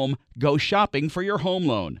for a home, go shopping for your home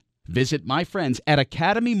loan. Visit my friends at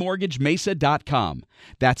academymortgagemesa.com.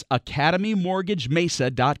 That's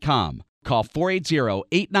academymortgagemesa.com. Call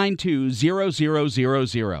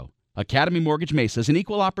 480-892-0000. Academy Mortgage Mesa is an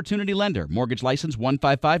equal opportunity lender. Mortgage license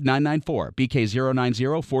 155994,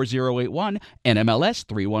 BK0904081, NMLS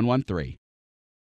 3113.